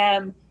challenge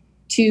them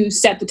to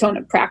set the tone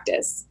of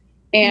practice.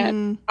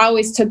 And I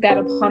always took that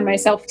upon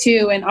myself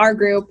too in our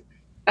group.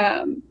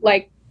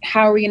 Like,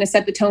 how are we going to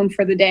set the tone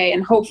for the day?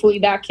 And hopefully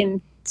that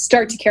can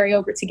start to carry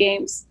over to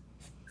games.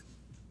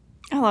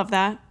 I love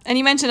that. And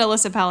you mentioned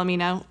Alyssa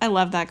Palomino. I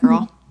love that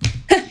girl.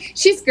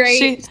 She's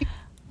great.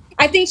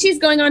 I think she's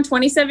going on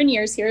 27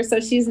 years here, so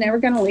she's never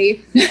going to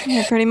leave.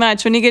 Yeah, pretty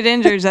much. When you get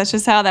injured, that's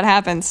just how that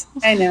happens.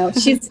 I know.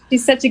 She's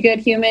such a good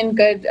human.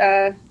 Good.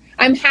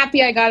 I'm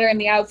happy I got her in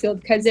the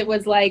outfield, because it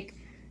was like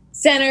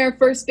center,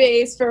 first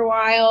base for a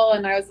while,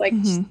 and I was like,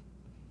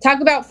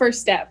 talk about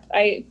first step.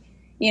 I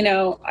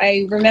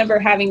remember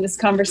having this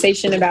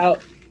conversation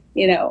about,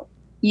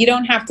 you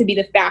don't have to be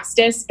the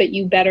fastest, but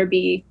you better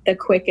be the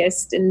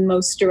quickest and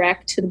most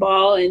direct to the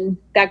ball. And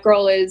that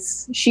girl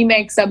she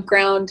makes up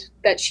ground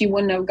that she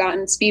wouldn't have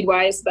gotten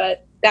speed-wise,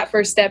 but that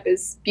first step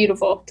is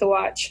beautiful to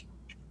watch.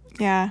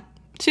 Yeah.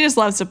 She just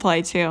loves to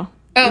play too.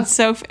 Oh.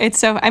 It's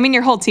so, I mean,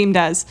 your whole team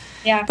does.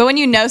 Yeah. But when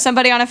you know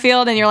somebody on a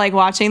field and you're like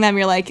watching them,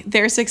 you're like,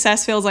 their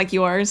success feels like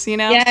yours,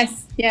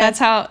 Yes. That's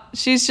how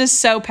she's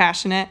just so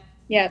passionate.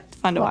 Yeah. It's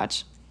fun to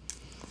watch.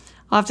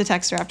 I'll have to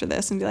text her after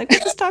this and be like, we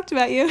just talked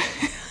about you.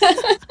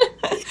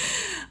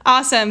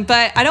 Awesome.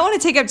 But I don't want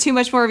to take up too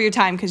much more of your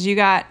time, because you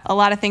got a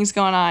lot of things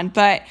going on.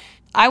 But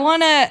I'm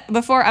going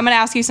to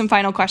ask you some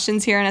final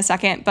questions here in a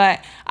second,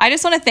 but I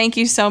just want to thank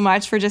you so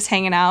much for just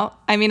hanging out.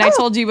 I mean, I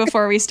told you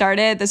before we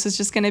started, this was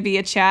just going to be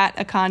a chat,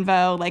 a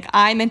convo. Like,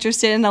 I'm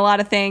interested in a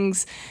lot of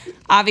things,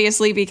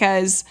 obviously,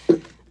 because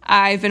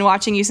I've been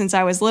watching you since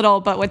I was little.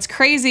 But what's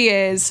crazy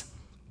is,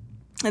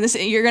 and this,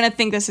 you're going to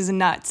think this is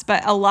nuts,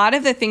 but a lot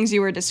of the things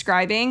you were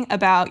describing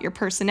about your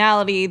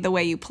personality, the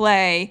way you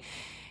play,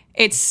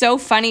 it's so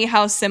funny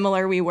how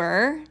similar we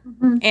were.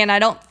 Mm-hmm. And I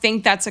don't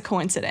think that's a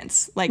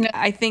coincidence. Like, no.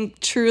 I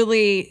think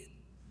truly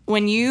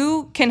when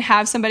you can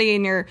have somebody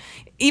in your,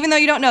 even though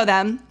you don't know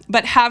them,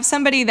 but have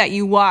somebody that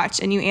you watch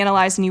and you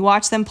analyze and you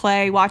watch them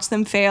play, watch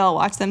them fail,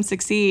 watch them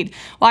succeed,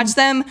 watch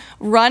them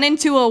run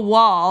into a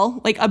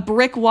wall, like a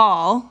brick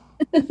wall,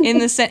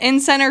 in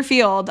center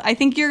field. I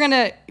think you're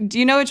gonna. Do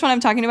you know which one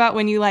I'm talking about?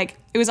 When you it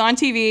was on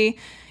TV.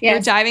 Yes. You were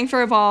diving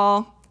for a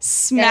ball,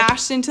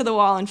 smashed into the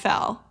wall and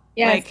fell.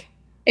 Yes.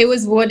 It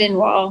was wooden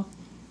wall.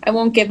 I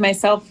won't give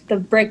myself the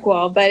brick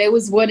wall, but it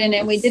was wooden,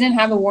 and we didn't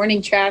have a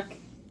warning track,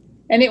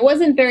 and it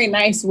wasn't very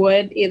nice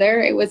wood either.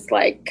 It was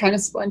kind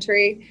of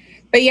splintery,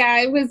 but yeah,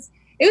 it was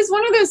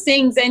one of those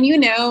things. And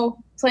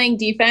playing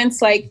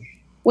defense,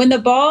 when the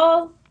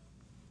ball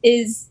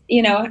is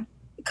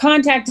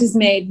contact is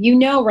made,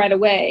 right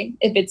away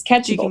if it's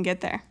catchable. You can get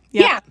there.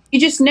 Yep. Yeah,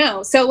 you just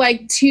know. So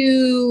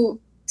to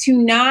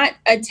not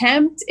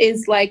attempt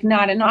is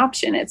not an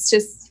option. It's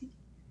just,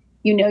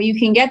 you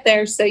can get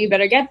there, so you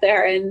better get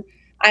there. And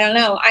I don't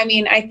know. I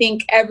mean, I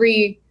think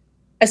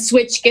a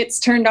switch gets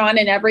turned on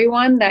in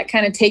everyone that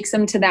kind of takes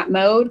them to that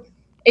mode.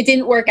 It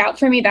didn't work out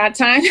for me that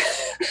time.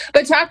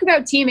 But talk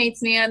about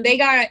teammates, man. They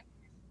got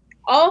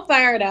all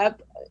fired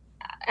up.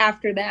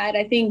 After that,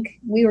 I think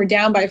we were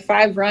down by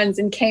 5 runs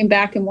and came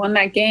back and won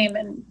that game.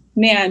 And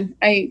man,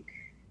 I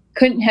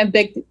couldn't have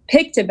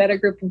picked a better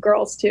group of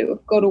girls to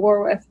go to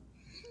war with.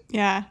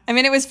 Yeah. I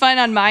mean, it was fun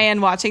on my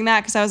end watching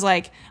that, because I was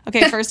like,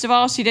 okay, first of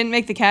all, she didn't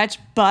make the catch,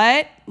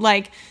 but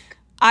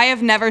I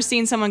have never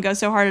seen someone go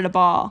so hard at a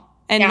ball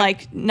and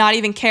not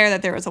even care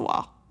that there was a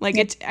wall.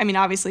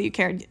 Obviously you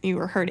cared, you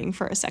were hurting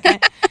for a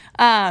second.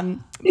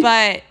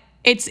 But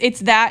it's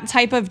that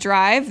type of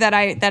drive that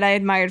I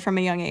admired from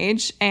a young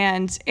age,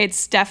 and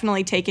it's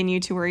definitely taken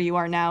you to where you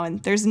are now.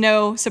 And there's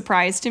no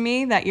surprise to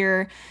me that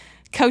you're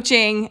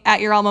coaching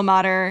at your alma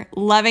mater,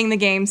 loving the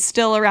game,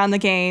 still around the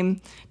game,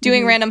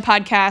 doing random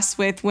podcasts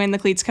with When the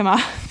Cleats Come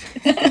Off.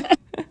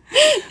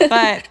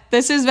 But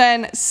this has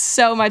been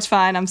so much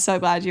fun. I'm so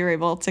glad you were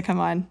able to come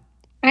on.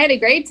 I had a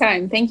great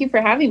time. Thank you for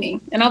having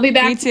me. And I'll be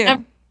back. Me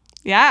too.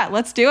 Yeah,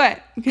 let's do it.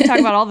 We can talk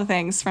about all the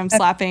things, from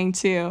slapping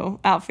to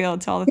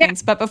outfield to all the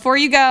things. But before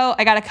you go,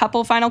 I got a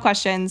couple final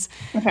questions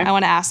I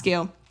want to ask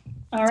you.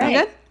 All right.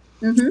 Sound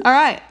good? Mm-hmm. All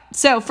right.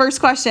 So first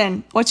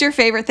question, what's your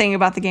favorite thing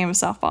about the game of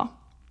softball?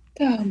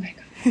 Oh, my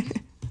God.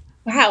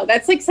 Wow,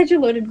 that's like such a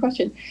loaded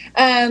question.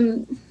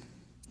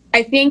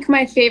 I think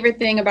my favorite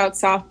thing about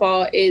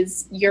softball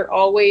is you're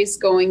always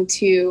going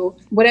to,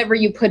 whatever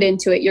you put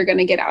into it, you're going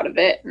to get out of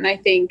it. And I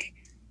think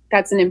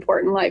that's an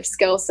important life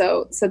skill.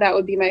 So that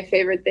would be my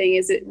favorite thing,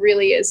 is it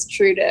really is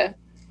true to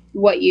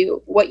what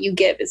you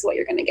give is what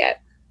you're going to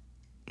get.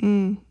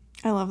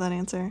 I love that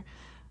answer.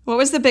 What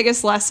was the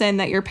biggest lesson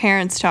that your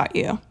parents taught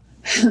you?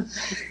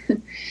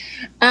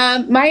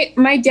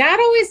 My dad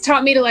always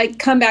taught me to like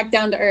come back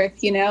down to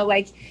earth,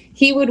 like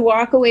he would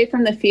walk away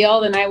from the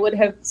field and I would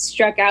have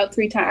struck out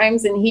 3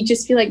 times and he'd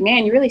just be like,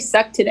 man, you really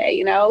suck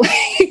today.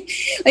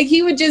 Like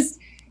he would just,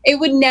 it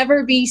would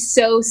never be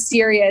so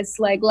serious,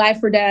 like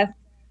life or death.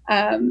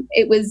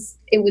 It was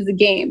a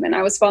game and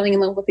I was falling in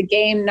love with the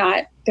game.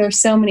 Not, there are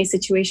so many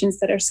situations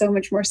that are so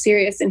much more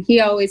serious. And he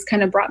always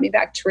kind of brought me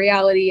back to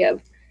reality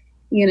of,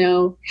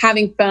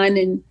 having fun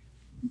and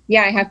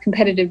I have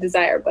competitive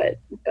desire, but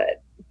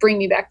bring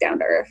me back down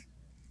to earth.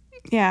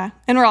 Yeah.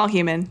 And we're all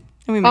human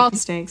and we make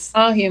mistakes.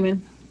 All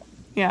human.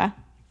 Yeah.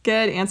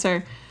 Good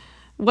answer.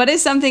 What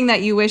is something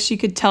that you wish you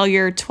could tell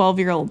your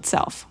 12-year-old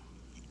self?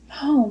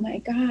 Oh my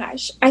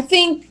gosh. I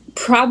think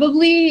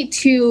probably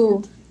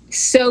to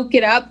soak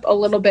it up a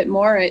little bit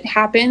more. It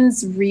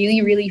happens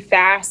really, really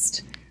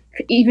fast,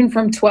 even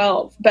from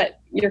 12, but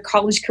your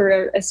college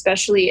career,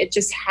 especially, it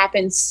just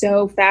happens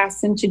so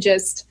fast. And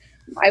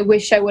I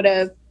wish I would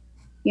have,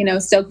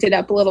 soaked it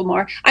up a little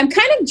more. I'm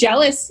kind of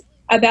jealous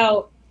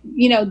about,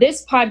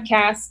 this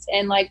podcast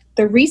and like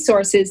the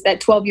resources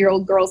that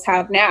 12-year-old girls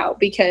have now,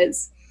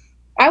 because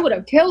I would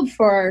have killed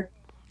for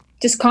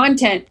just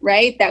content,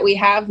 right, that we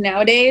have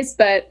nowadays.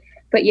 But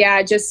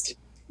yeah, just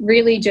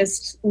really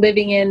just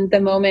living in the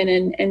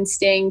moment and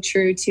staying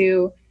true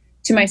to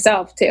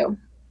myself too.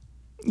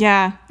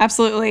 Yeah,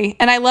 absolutely.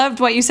 And I loved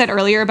what you said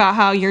earlier about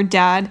how your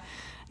dad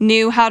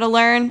knew how to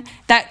learn.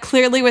 That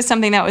clearly was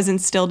something that was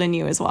instilled in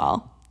you as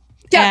well.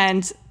 Yeah.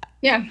 And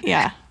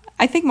yeah,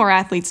 I think more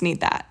athletes need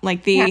that.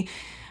 Like I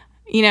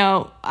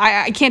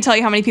can't tell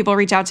you how many people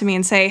reach out to me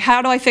and say,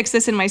 how do I fix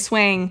this in my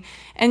swing?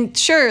 And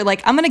sure,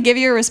 like I'm going to give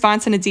you a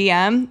response in a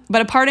DM,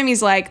 but a part of me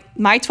is like,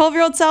 my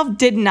 12-year-old self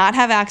did not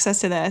have access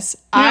to this.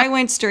 Yeah. I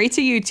went straight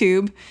to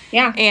YouTube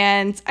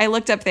and I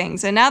looked up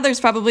things. And now there's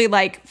probably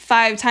like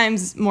 5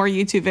 times more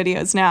YouTube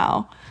videos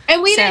now.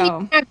 And we didn't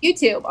even have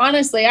YouTube,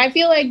 honestly. I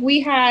feel like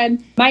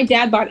my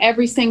dad bought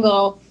every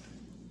single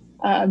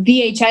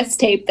VHS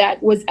tape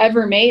that was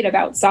ever made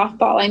about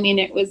softball. I mean,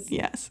 it was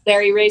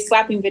Larry Ray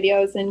slapping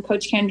videos and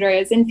Coach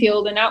Candraya's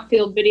infield and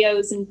outfield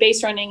videos and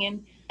base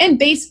running and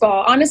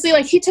baseball. Honestly,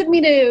 like he took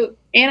me to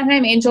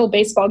Anaheim Angel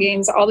baseball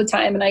games all the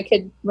time and I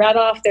could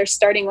rattle off their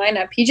starting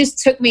lineup. He just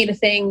took me to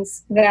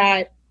things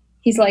that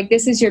he's like,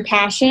 this is your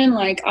passion.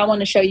 Like, I want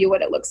to show you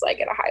what it looks like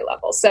at a high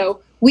level.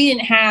 So we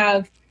didn't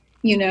have,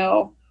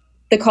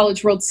 the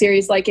College World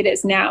Series like it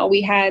is now.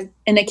 We had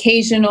an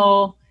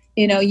occasional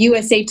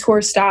USA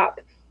Tour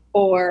stop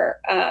or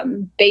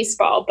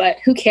baseball, but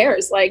who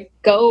cares? Like,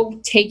 go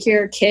take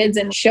your kids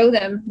and show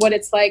them what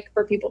it's like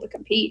for people to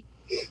compete.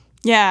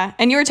 Yeah.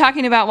 And you were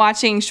talking about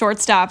watching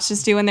shortstops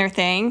just doing their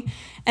thing.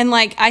 And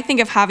like, I think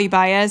of Javi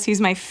Baez.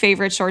 He's my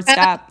favorite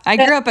shortstop. I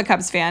grew up a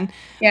Cubs fan,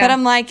 but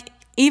I'm like,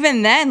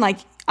 even then, like,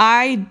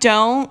 I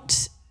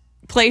don't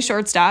play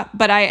shortstop,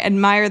 but I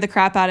admire the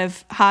crap out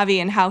of Javi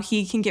and how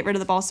he can get rid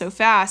of the ball so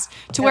fast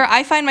to where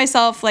I find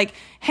myself like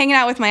hanging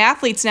out with my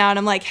athletes now and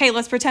I'm like, hey,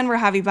 let's pretend we're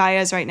Javi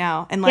Baez right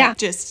now and like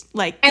just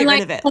like get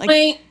rid of it.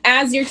 Like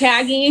as you're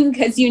tagging,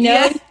 because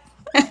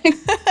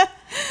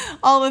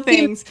all the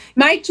things.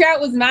 Mike Trout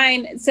was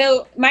mine.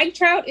 So Mike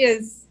Trout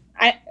is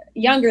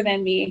younger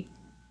than me,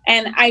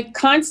 and I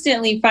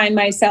constantly find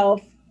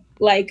myself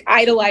like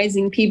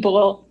idolizing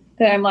people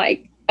that I'm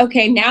like,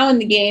 okay, now in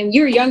the game,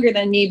 you're younger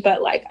than me,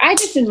 but like, I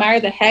just admire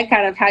the heck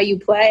out of how you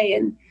play.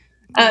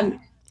 And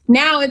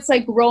now it's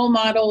like role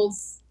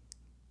models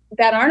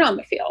that aren't on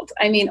the field.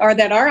 I mean, or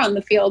that are on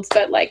the field.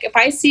 But like, if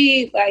I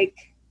see like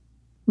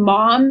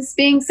moms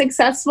being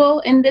successful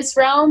in this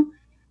realm,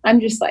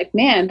 I'm just like,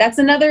 man, that's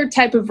another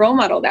type of role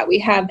model that we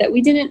have that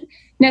we didn't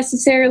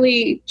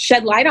necessarily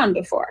shed light on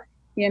before.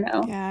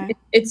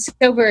 It's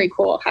so very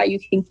cool how you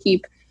can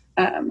keep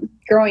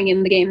growing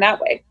in the game that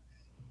way.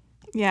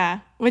 Yeah.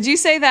 Would you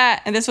say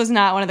that, and this was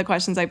not one of the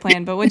questions I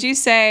planned, but would you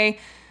say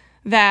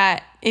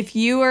that if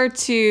you were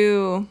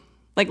to,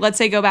 like, let's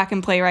say go back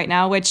and play right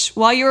now, which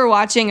while you were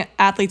watching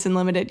Athletes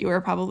Unlimited, you were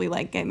probably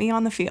like, get me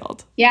on the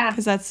field. Yeah.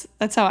 Because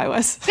that's how I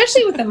was.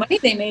 Especially with the money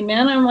they made,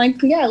 man. I'm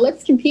like, yeah,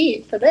 let's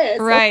compete for this.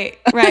 Right.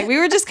 We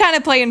were just kind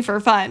of playing for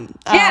fun.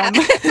 Yeah.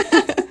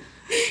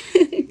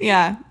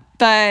 Yeah.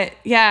 But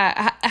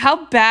yeah,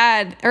 how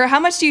bad, or how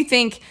much do you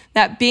think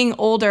that being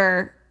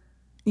older,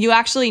 you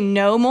actually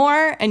know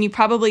more and you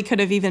probably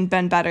could have even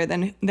been better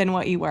than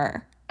what you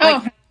were?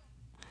 Like,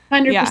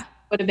 100%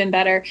 would have been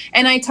better.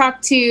 And I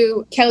talked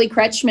to Kelly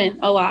Kretschmann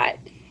a lot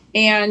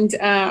and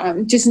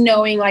just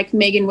knowing like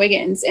Megan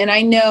Wiggins. And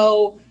I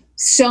know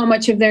so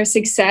much of their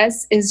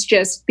success is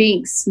just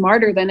being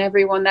smarter than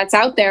everyone that's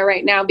out there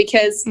right now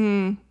because,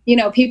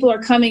 people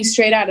are coming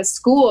straight out of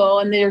school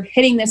and they're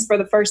hitting this for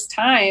the first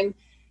time.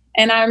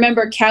 And I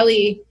remember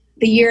Kelly,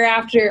 the year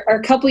after, or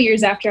a couple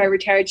years after I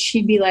retired,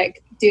 she'd be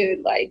like,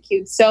 dude, like,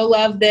 you'd so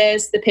love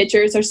this. The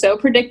pitchers are so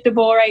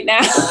predictable right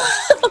now.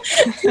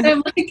 And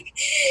I'm like,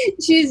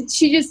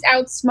 she just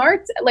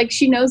outsmarts, like,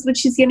 she knows what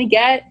she's going to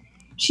get.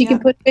 She can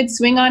put a good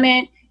swing on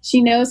it.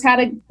 She knows how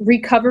to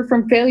recover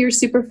from failure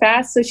super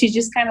fast. So she's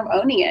just kind of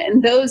owning it.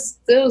 And those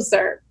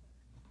are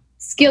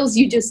skills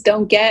you just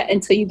don't get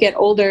until you get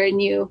older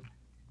and you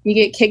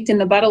get kicked in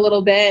the butt a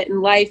little bit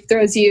and life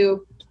throws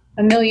you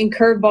a million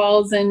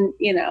curveballs and,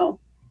 you know,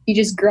 you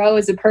just grow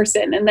as a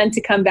person, and then to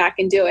come back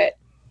and do it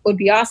would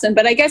be awesome.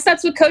 But I guess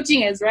that's what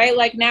coaching is, right?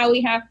 Like, now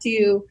we have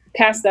to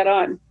pass that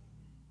on.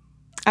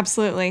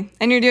 Absolutely.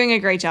 And you're doing a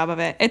great job of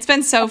it. It's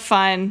been so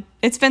fun.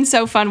 It's been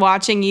so fun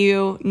watching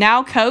you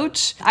now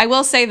coach. I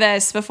will say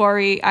this before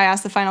I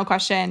ask the final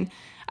question.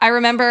 I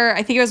remember,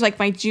 I think it was like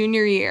my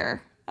junior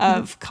year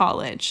of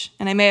college.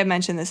 And I may have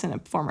mentioned this in a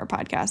former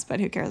podcast, but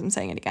who cares? I'm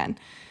saying it again.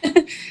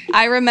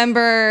 I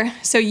remember,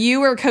 so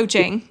you were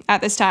coaching at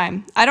this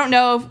time. I don't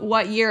know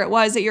what year it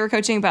was that you were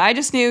coaching, but I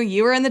just knew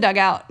you were in the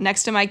dugout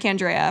next to Mike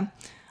Candrea.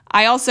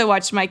 I also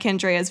watched Mike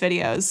Candrea's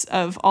videos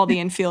of all the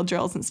infield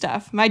drills and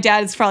stuff. My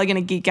dad is probably going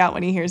to geek out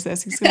when he hears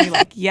this. He's going to be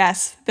like,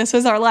 yes, this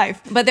was our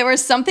life. But there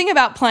was something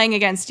about playing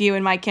against you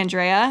and Mike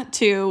Candrea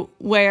to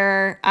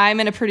where I'm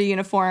in a Purdue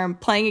uniform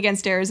playing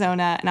against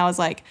Arizona. And I was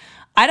like,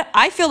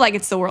 I feel like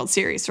it's the World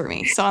Series for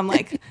me. So I'm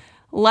like,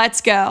 let's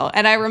go.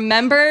 And I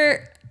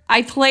remember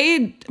I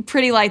played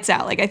pretty lights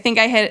out. Like, I think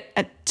I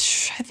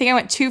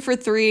went 2 for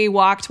 3,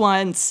 walked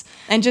once,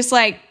 and just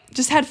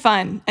had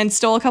fun and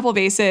stole a couple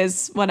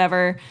bases,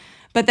 whatever.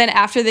 But then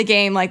after the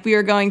game, like, we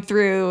were going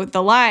through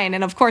the line,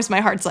 and of course my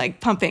heart's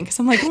like pumping because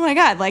I'm like, oh my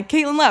God, like,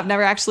 Caitlin Love,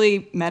 never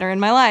actually met her in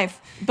my life.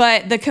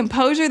 But the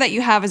composure that you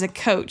have as a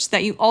coach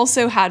that you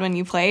also had when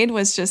you played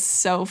was just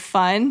so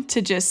fun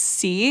to just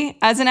see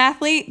as an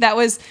athlete that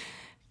was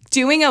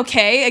doing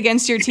okay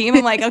against your team.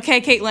 I'm like,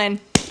 okay, Caitlin,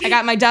 I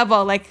got my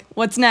double. Like,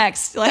 what's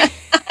next? Like,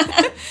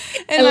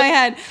 in my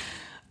head.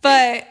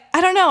 But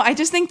I don't know. I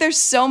just think there's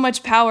so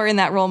much power in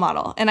that role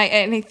model. And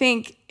I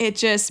think it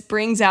just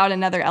brings out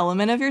another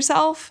element of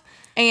yourself.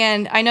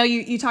 And I know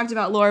you talked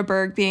about Laura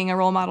Berg being a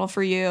role model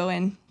for you.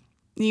 And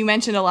you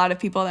mentioned a lot of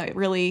people that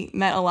really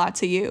meant a lot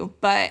to you.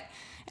 But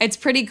it's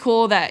pretty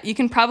cool that you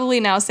can probably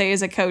now say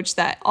as a coach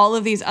that all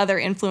of these other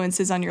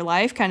influences on your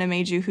life kind of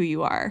made you who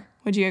you are.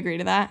 Would you agree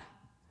to that?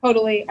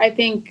 Totally. I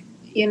think,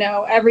 you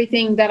know,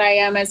 everything that I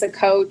am as a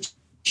coach,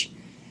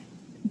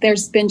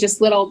 there's been just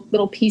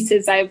little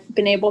pieces I've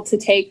been able to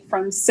take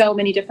from so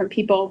many different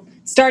people,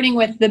 starting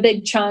with the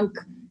big chunk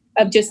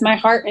of just my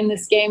heart in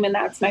this game. And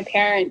that's my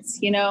parents,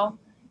 you know,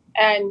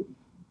 and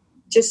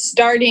just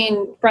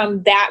starting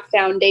from that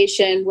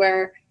foundation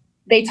where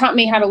they taught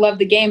me how to love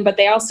the game, but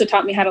they also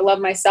taught me how to love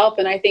myself.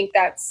 And I think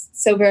that's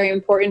so very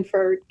important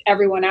for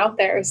everyone out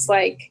there. It's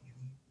like,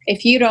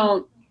 if you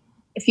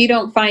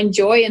don't find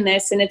joy in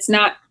this and it's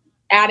not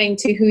adding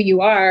to who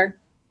you are,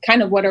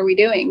 kind of what are we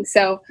doing?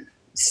 So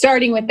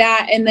starting with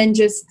that and then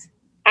just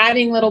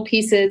adding little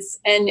pieces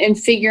and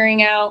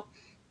figuring out,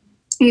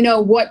 you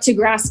know, what to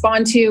grasp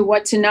onto,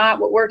 what to not,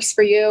 what works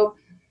for you.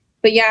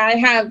 But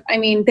yeah,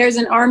 there's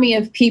an army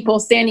of people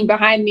standing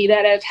behind me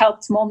that have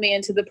helped mold me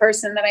into the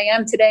person that I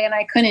am today. And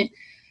I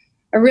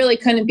really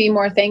couldn't be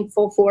more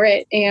thankful for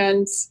it.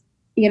 And,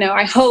 you know,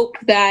 I hope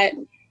that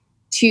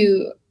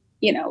you're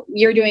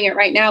doing it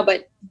right now,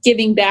 but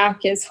giving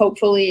back is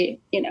hopefully,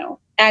 you know,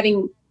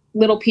 adding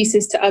little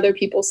pieces to other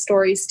people's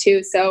stories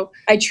too. So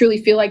I truly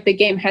feel like the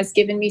game has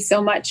given me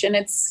so much, and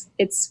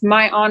it's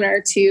my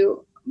honor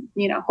to,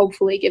 you know,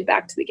 hopefully give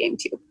back to the game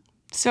too.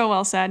 So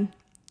well said.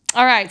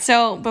 All right.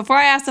 So before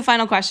I ask the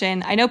final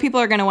question, I know people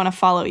are going to want to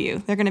follow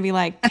you. They're going to be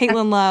like,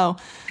 Caitlin Lowe,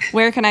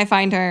 where can I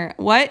find her?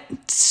 What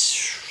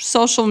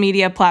social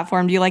media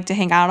platform do you like to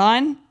hang out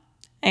on?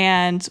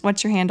 And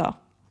what's your handle?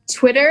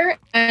 Twitter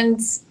and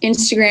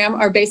Instagram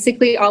are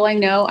basically all I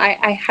know.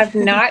 I have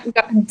not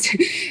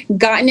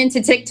gotten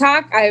into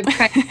TikTok. I've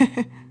kind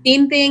of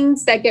seen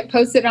things that get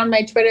posted on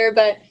my Twitter,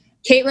 but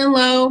Caitlin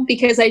Lowe,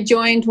 because I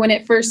joined when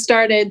it first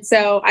started.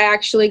 So I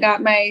actually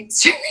got my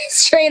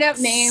straight up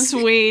name.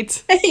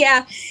 Sweet.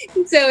 Yeah.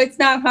 So it's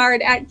not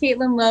hard, at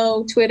Caitlin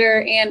Lowe,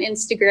 Twitter and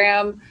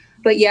Instagram.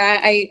 But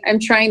yeah, I'm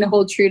trying to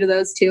hold true to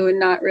those two and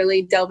not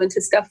really delve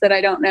into stuff that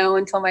I don't know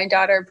until my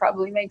daughter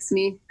probably makes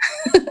me.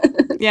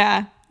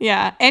 Yeah.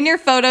 Yeah. And your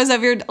photos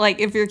of your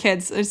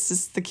kids, it's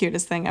just the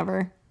cutest thing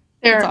ever.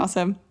 It's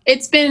awesome.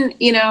 It's been,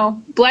 you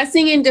know,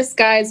 blessing in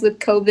disguise with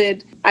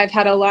COVID. I've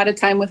had a lot of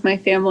time with my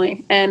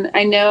family, and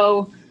I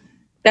know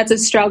that's a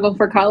struggle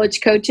for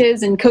college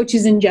coaches and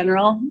coaches in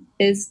general,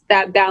 is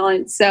that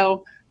balance.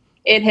 So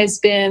it has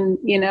been,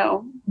 you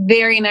know,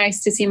 very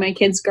nice to see my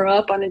kids grow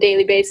up on a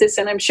daily basis.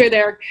 And I'm sure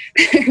they're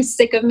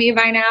sick of me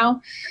by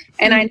now.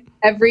 And I know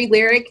every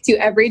lyric to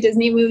every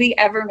Disney movie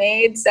ever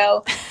made.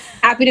 So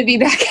happy to be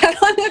back out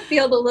on the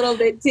field a little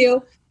bit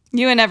too.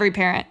 You and every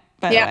parent,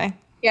 by the way.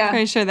 Yeah.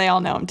 Pretty sure they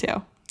all know him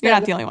too. You're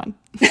not the only one.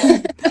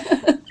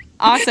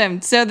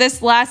 Awesome. So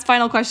this last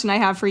final question I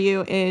have for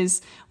you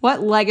is,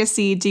 what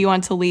legacy do you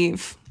want to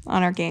leave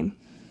on our game?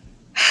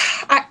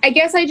 I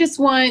guess I just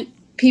want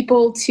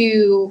people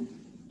to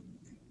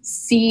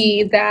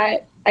see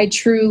that I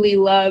truly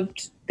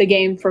loved the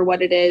game for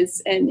what it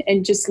is,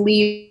 and just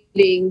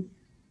leaving,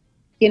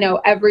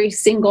 every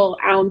single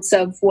ounce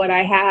of what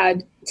I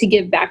had to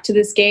give back to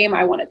this game.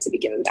 I wanted to be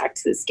given back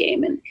to this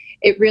game, and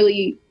it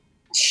really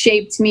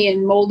shaped me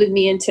and molded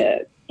me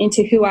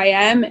into who I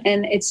am.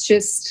 And it's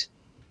just,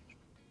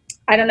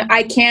 I don't know,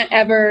 I can't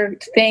ever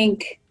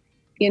thank,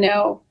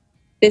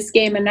 this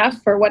game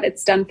enough for what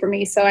it's done for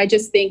me. So I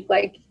just think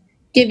like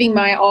giving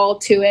my all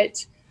to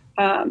it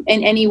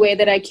in any way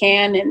that I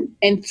can,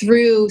 and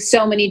through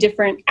so many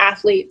different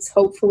athletes,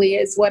 hopefully,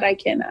 is what I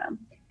can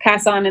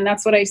pass on. And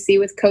that's what I see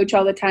with Coach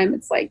all the time.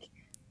 It's like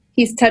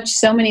he's touched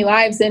so many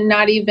lives, and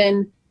not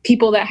even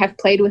people that have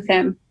played with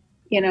him,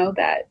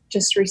 that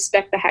just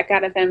respect the heck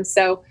out of him.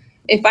 So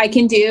if I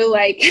can do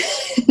like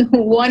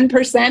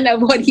 1%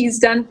 of what he's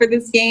done for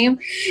this game,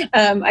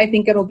 I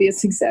think it'll be a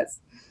success.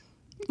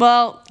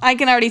 Well, I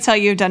can already tell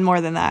you've done more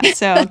than that.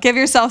 So give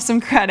yourself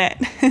some credit.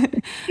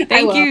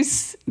 Thank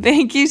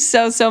you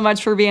so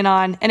much for being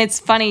on. And it's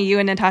funny, you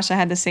and Natasha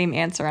had the same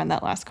answer on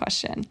that last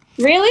question.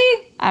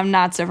 Really? I'm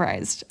not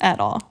surprised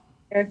at all.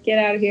 Get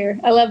out of here.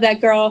 I love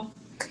that girl.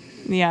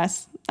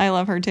 Yes, I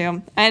love her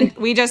too. And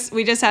we just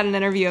had an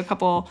interview a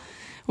couple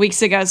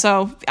weeks ago.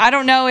 So I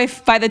don't know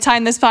if by the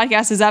time this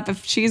podcast is up,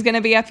 if she's going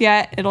to be up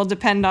yet. It'll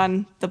depend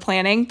on the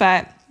planning.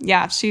 But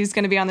yeah, she's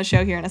going to be on the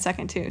show here in a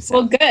second too. So.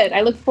 Well, good.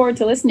 I look forward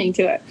to listening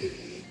to it.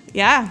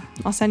 Yeah,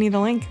 I'll send you the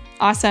link.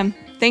 Awesome.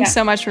 Thanks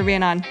so much for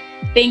being on.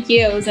 Thank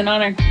you. It was an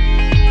honor.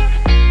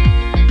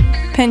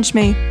 Pinch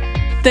me.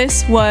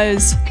 This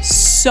was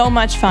so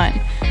much fun.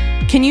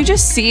 Can you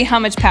just see how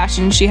much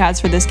passion she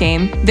has for this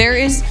game? There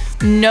is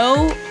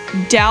no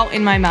doubt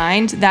in my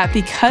mind that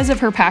because of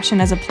her passion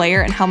as a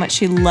player and how much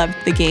she loved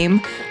the game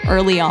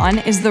early on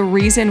is the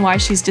reason why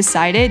she's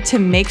decided to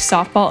make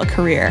softball a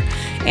career.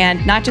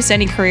 And not just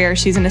any career,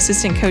 she's an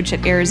assistant coach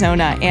at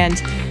Arizona, and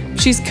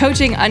she's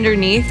coaching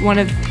underneath one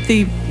of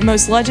the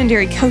most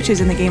legendary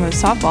coaches in the game of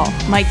softball,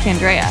 Mike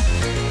Candrea.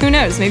 Who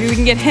knows, maybe we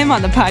can get him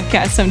on the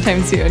podcast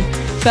sometime soon.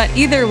 But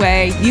either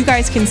way, you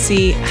guys can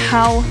see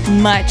how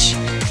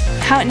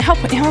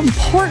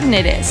important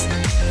it is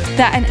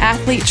that an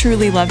athlete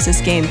truly loves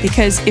this game,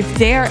 because if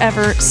they're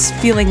ever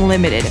feeling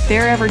limited, if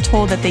they're ever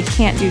told that they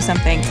can't do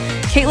something,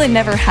 Caitlin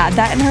never had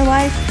that in her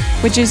life,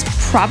 which is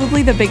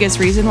probably the biggest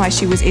reason why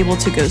she was able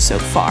to go so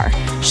far.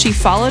 She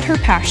followed her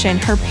passion.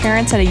 Her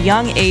parents at a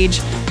young age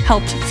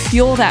helped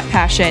fuel that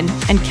passion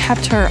and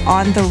kept her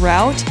on the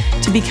route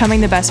to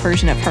becoming the best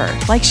version of her.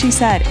 Like she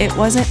said, it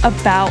wasn't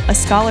about a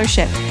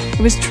scholarship. It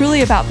was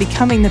truly about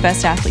becoming the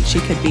best athlete she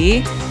could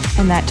be,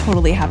 and that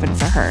totally happened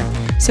for her.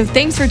 So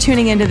thanks for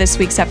tuning into this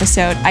week's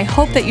episode. I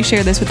hope that you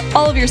share this with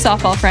all of your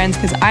softball friends,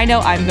 because I know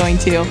I'm going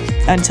to.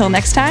 Until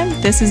next time,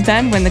 this has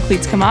been When the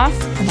Cleats Come Off,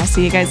 and I'll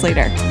see you guys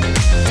later.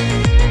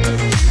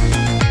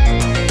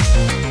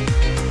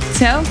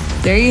 So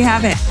there you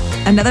have it.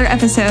 Another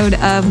episode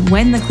of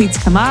When the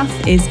Cleats Come Off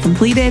is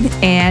completed.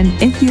 And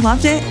if you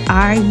loved it,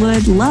 I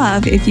would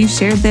love if you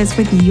shared this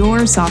with your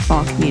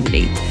softball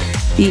community.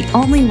 The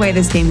only way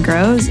this game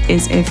grows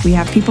is if we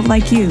have people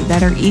like you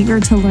that are eager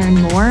to learn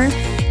more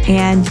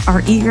and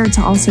are eager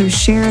to also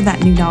share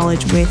that new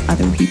knowledge with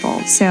other people.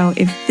 So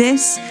if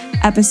this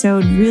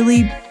episode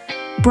really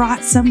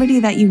brought somebody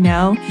that you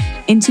know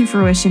into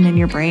fruition in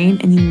your brain,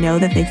 and you know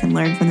that they can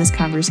learn from this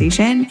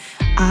conversation,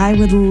 I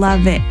would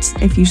love it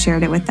if you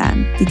shared it with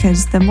them,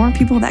 because the more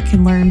people that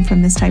can learn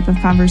from this type of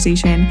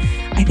conversation,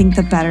 I think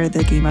the better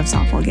the game of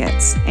softball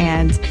gets.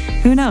 And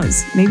who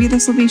knows, maybe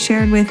this will be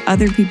shared with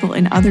other people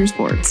in other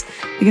sports,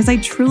 because I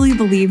truly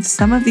believe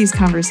some of these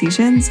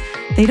conversations,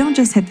 they don't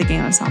just hit the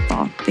game of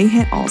softball, they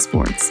hit all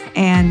sports.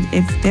 And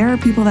if there are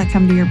people that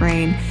come to your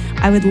brain,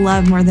 I would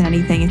love more than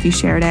anything if you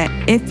shared it.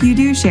 If you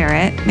do share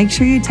it, make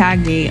sure you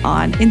tag me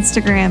on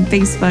Instagram,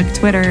 Facebook,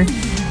 Twitter,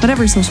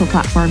 whatever social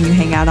platform you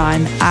hang out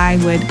on. I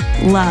would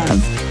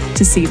love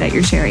to see that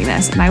you're sharing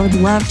this, and I would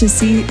love to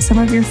see some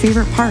of your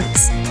favorite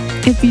parts.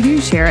 If you do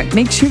share it,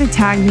 make sure to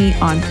tag me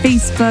on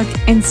Facebook,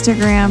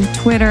 Instagram,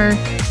 Twitter.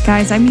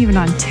 Guys, I'm even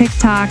on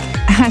TikTok,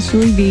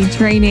 Ashley B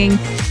Training,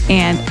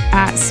 and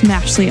at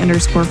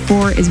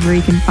Smashly_4 is where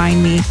you can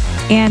find me.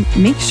 And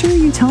make sure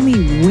you tell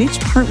me which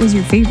part was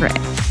your favorite.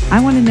 I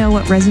want to know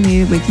what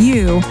resonated with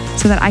you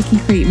so that I can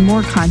create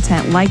more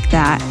content like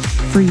that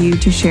for you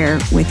to share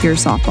with your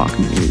softball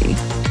community.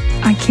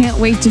 I can't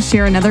wait to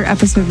share another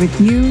episode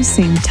with you,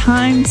 same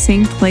time,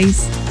 same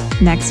place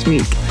next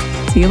week.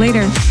 See you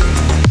later.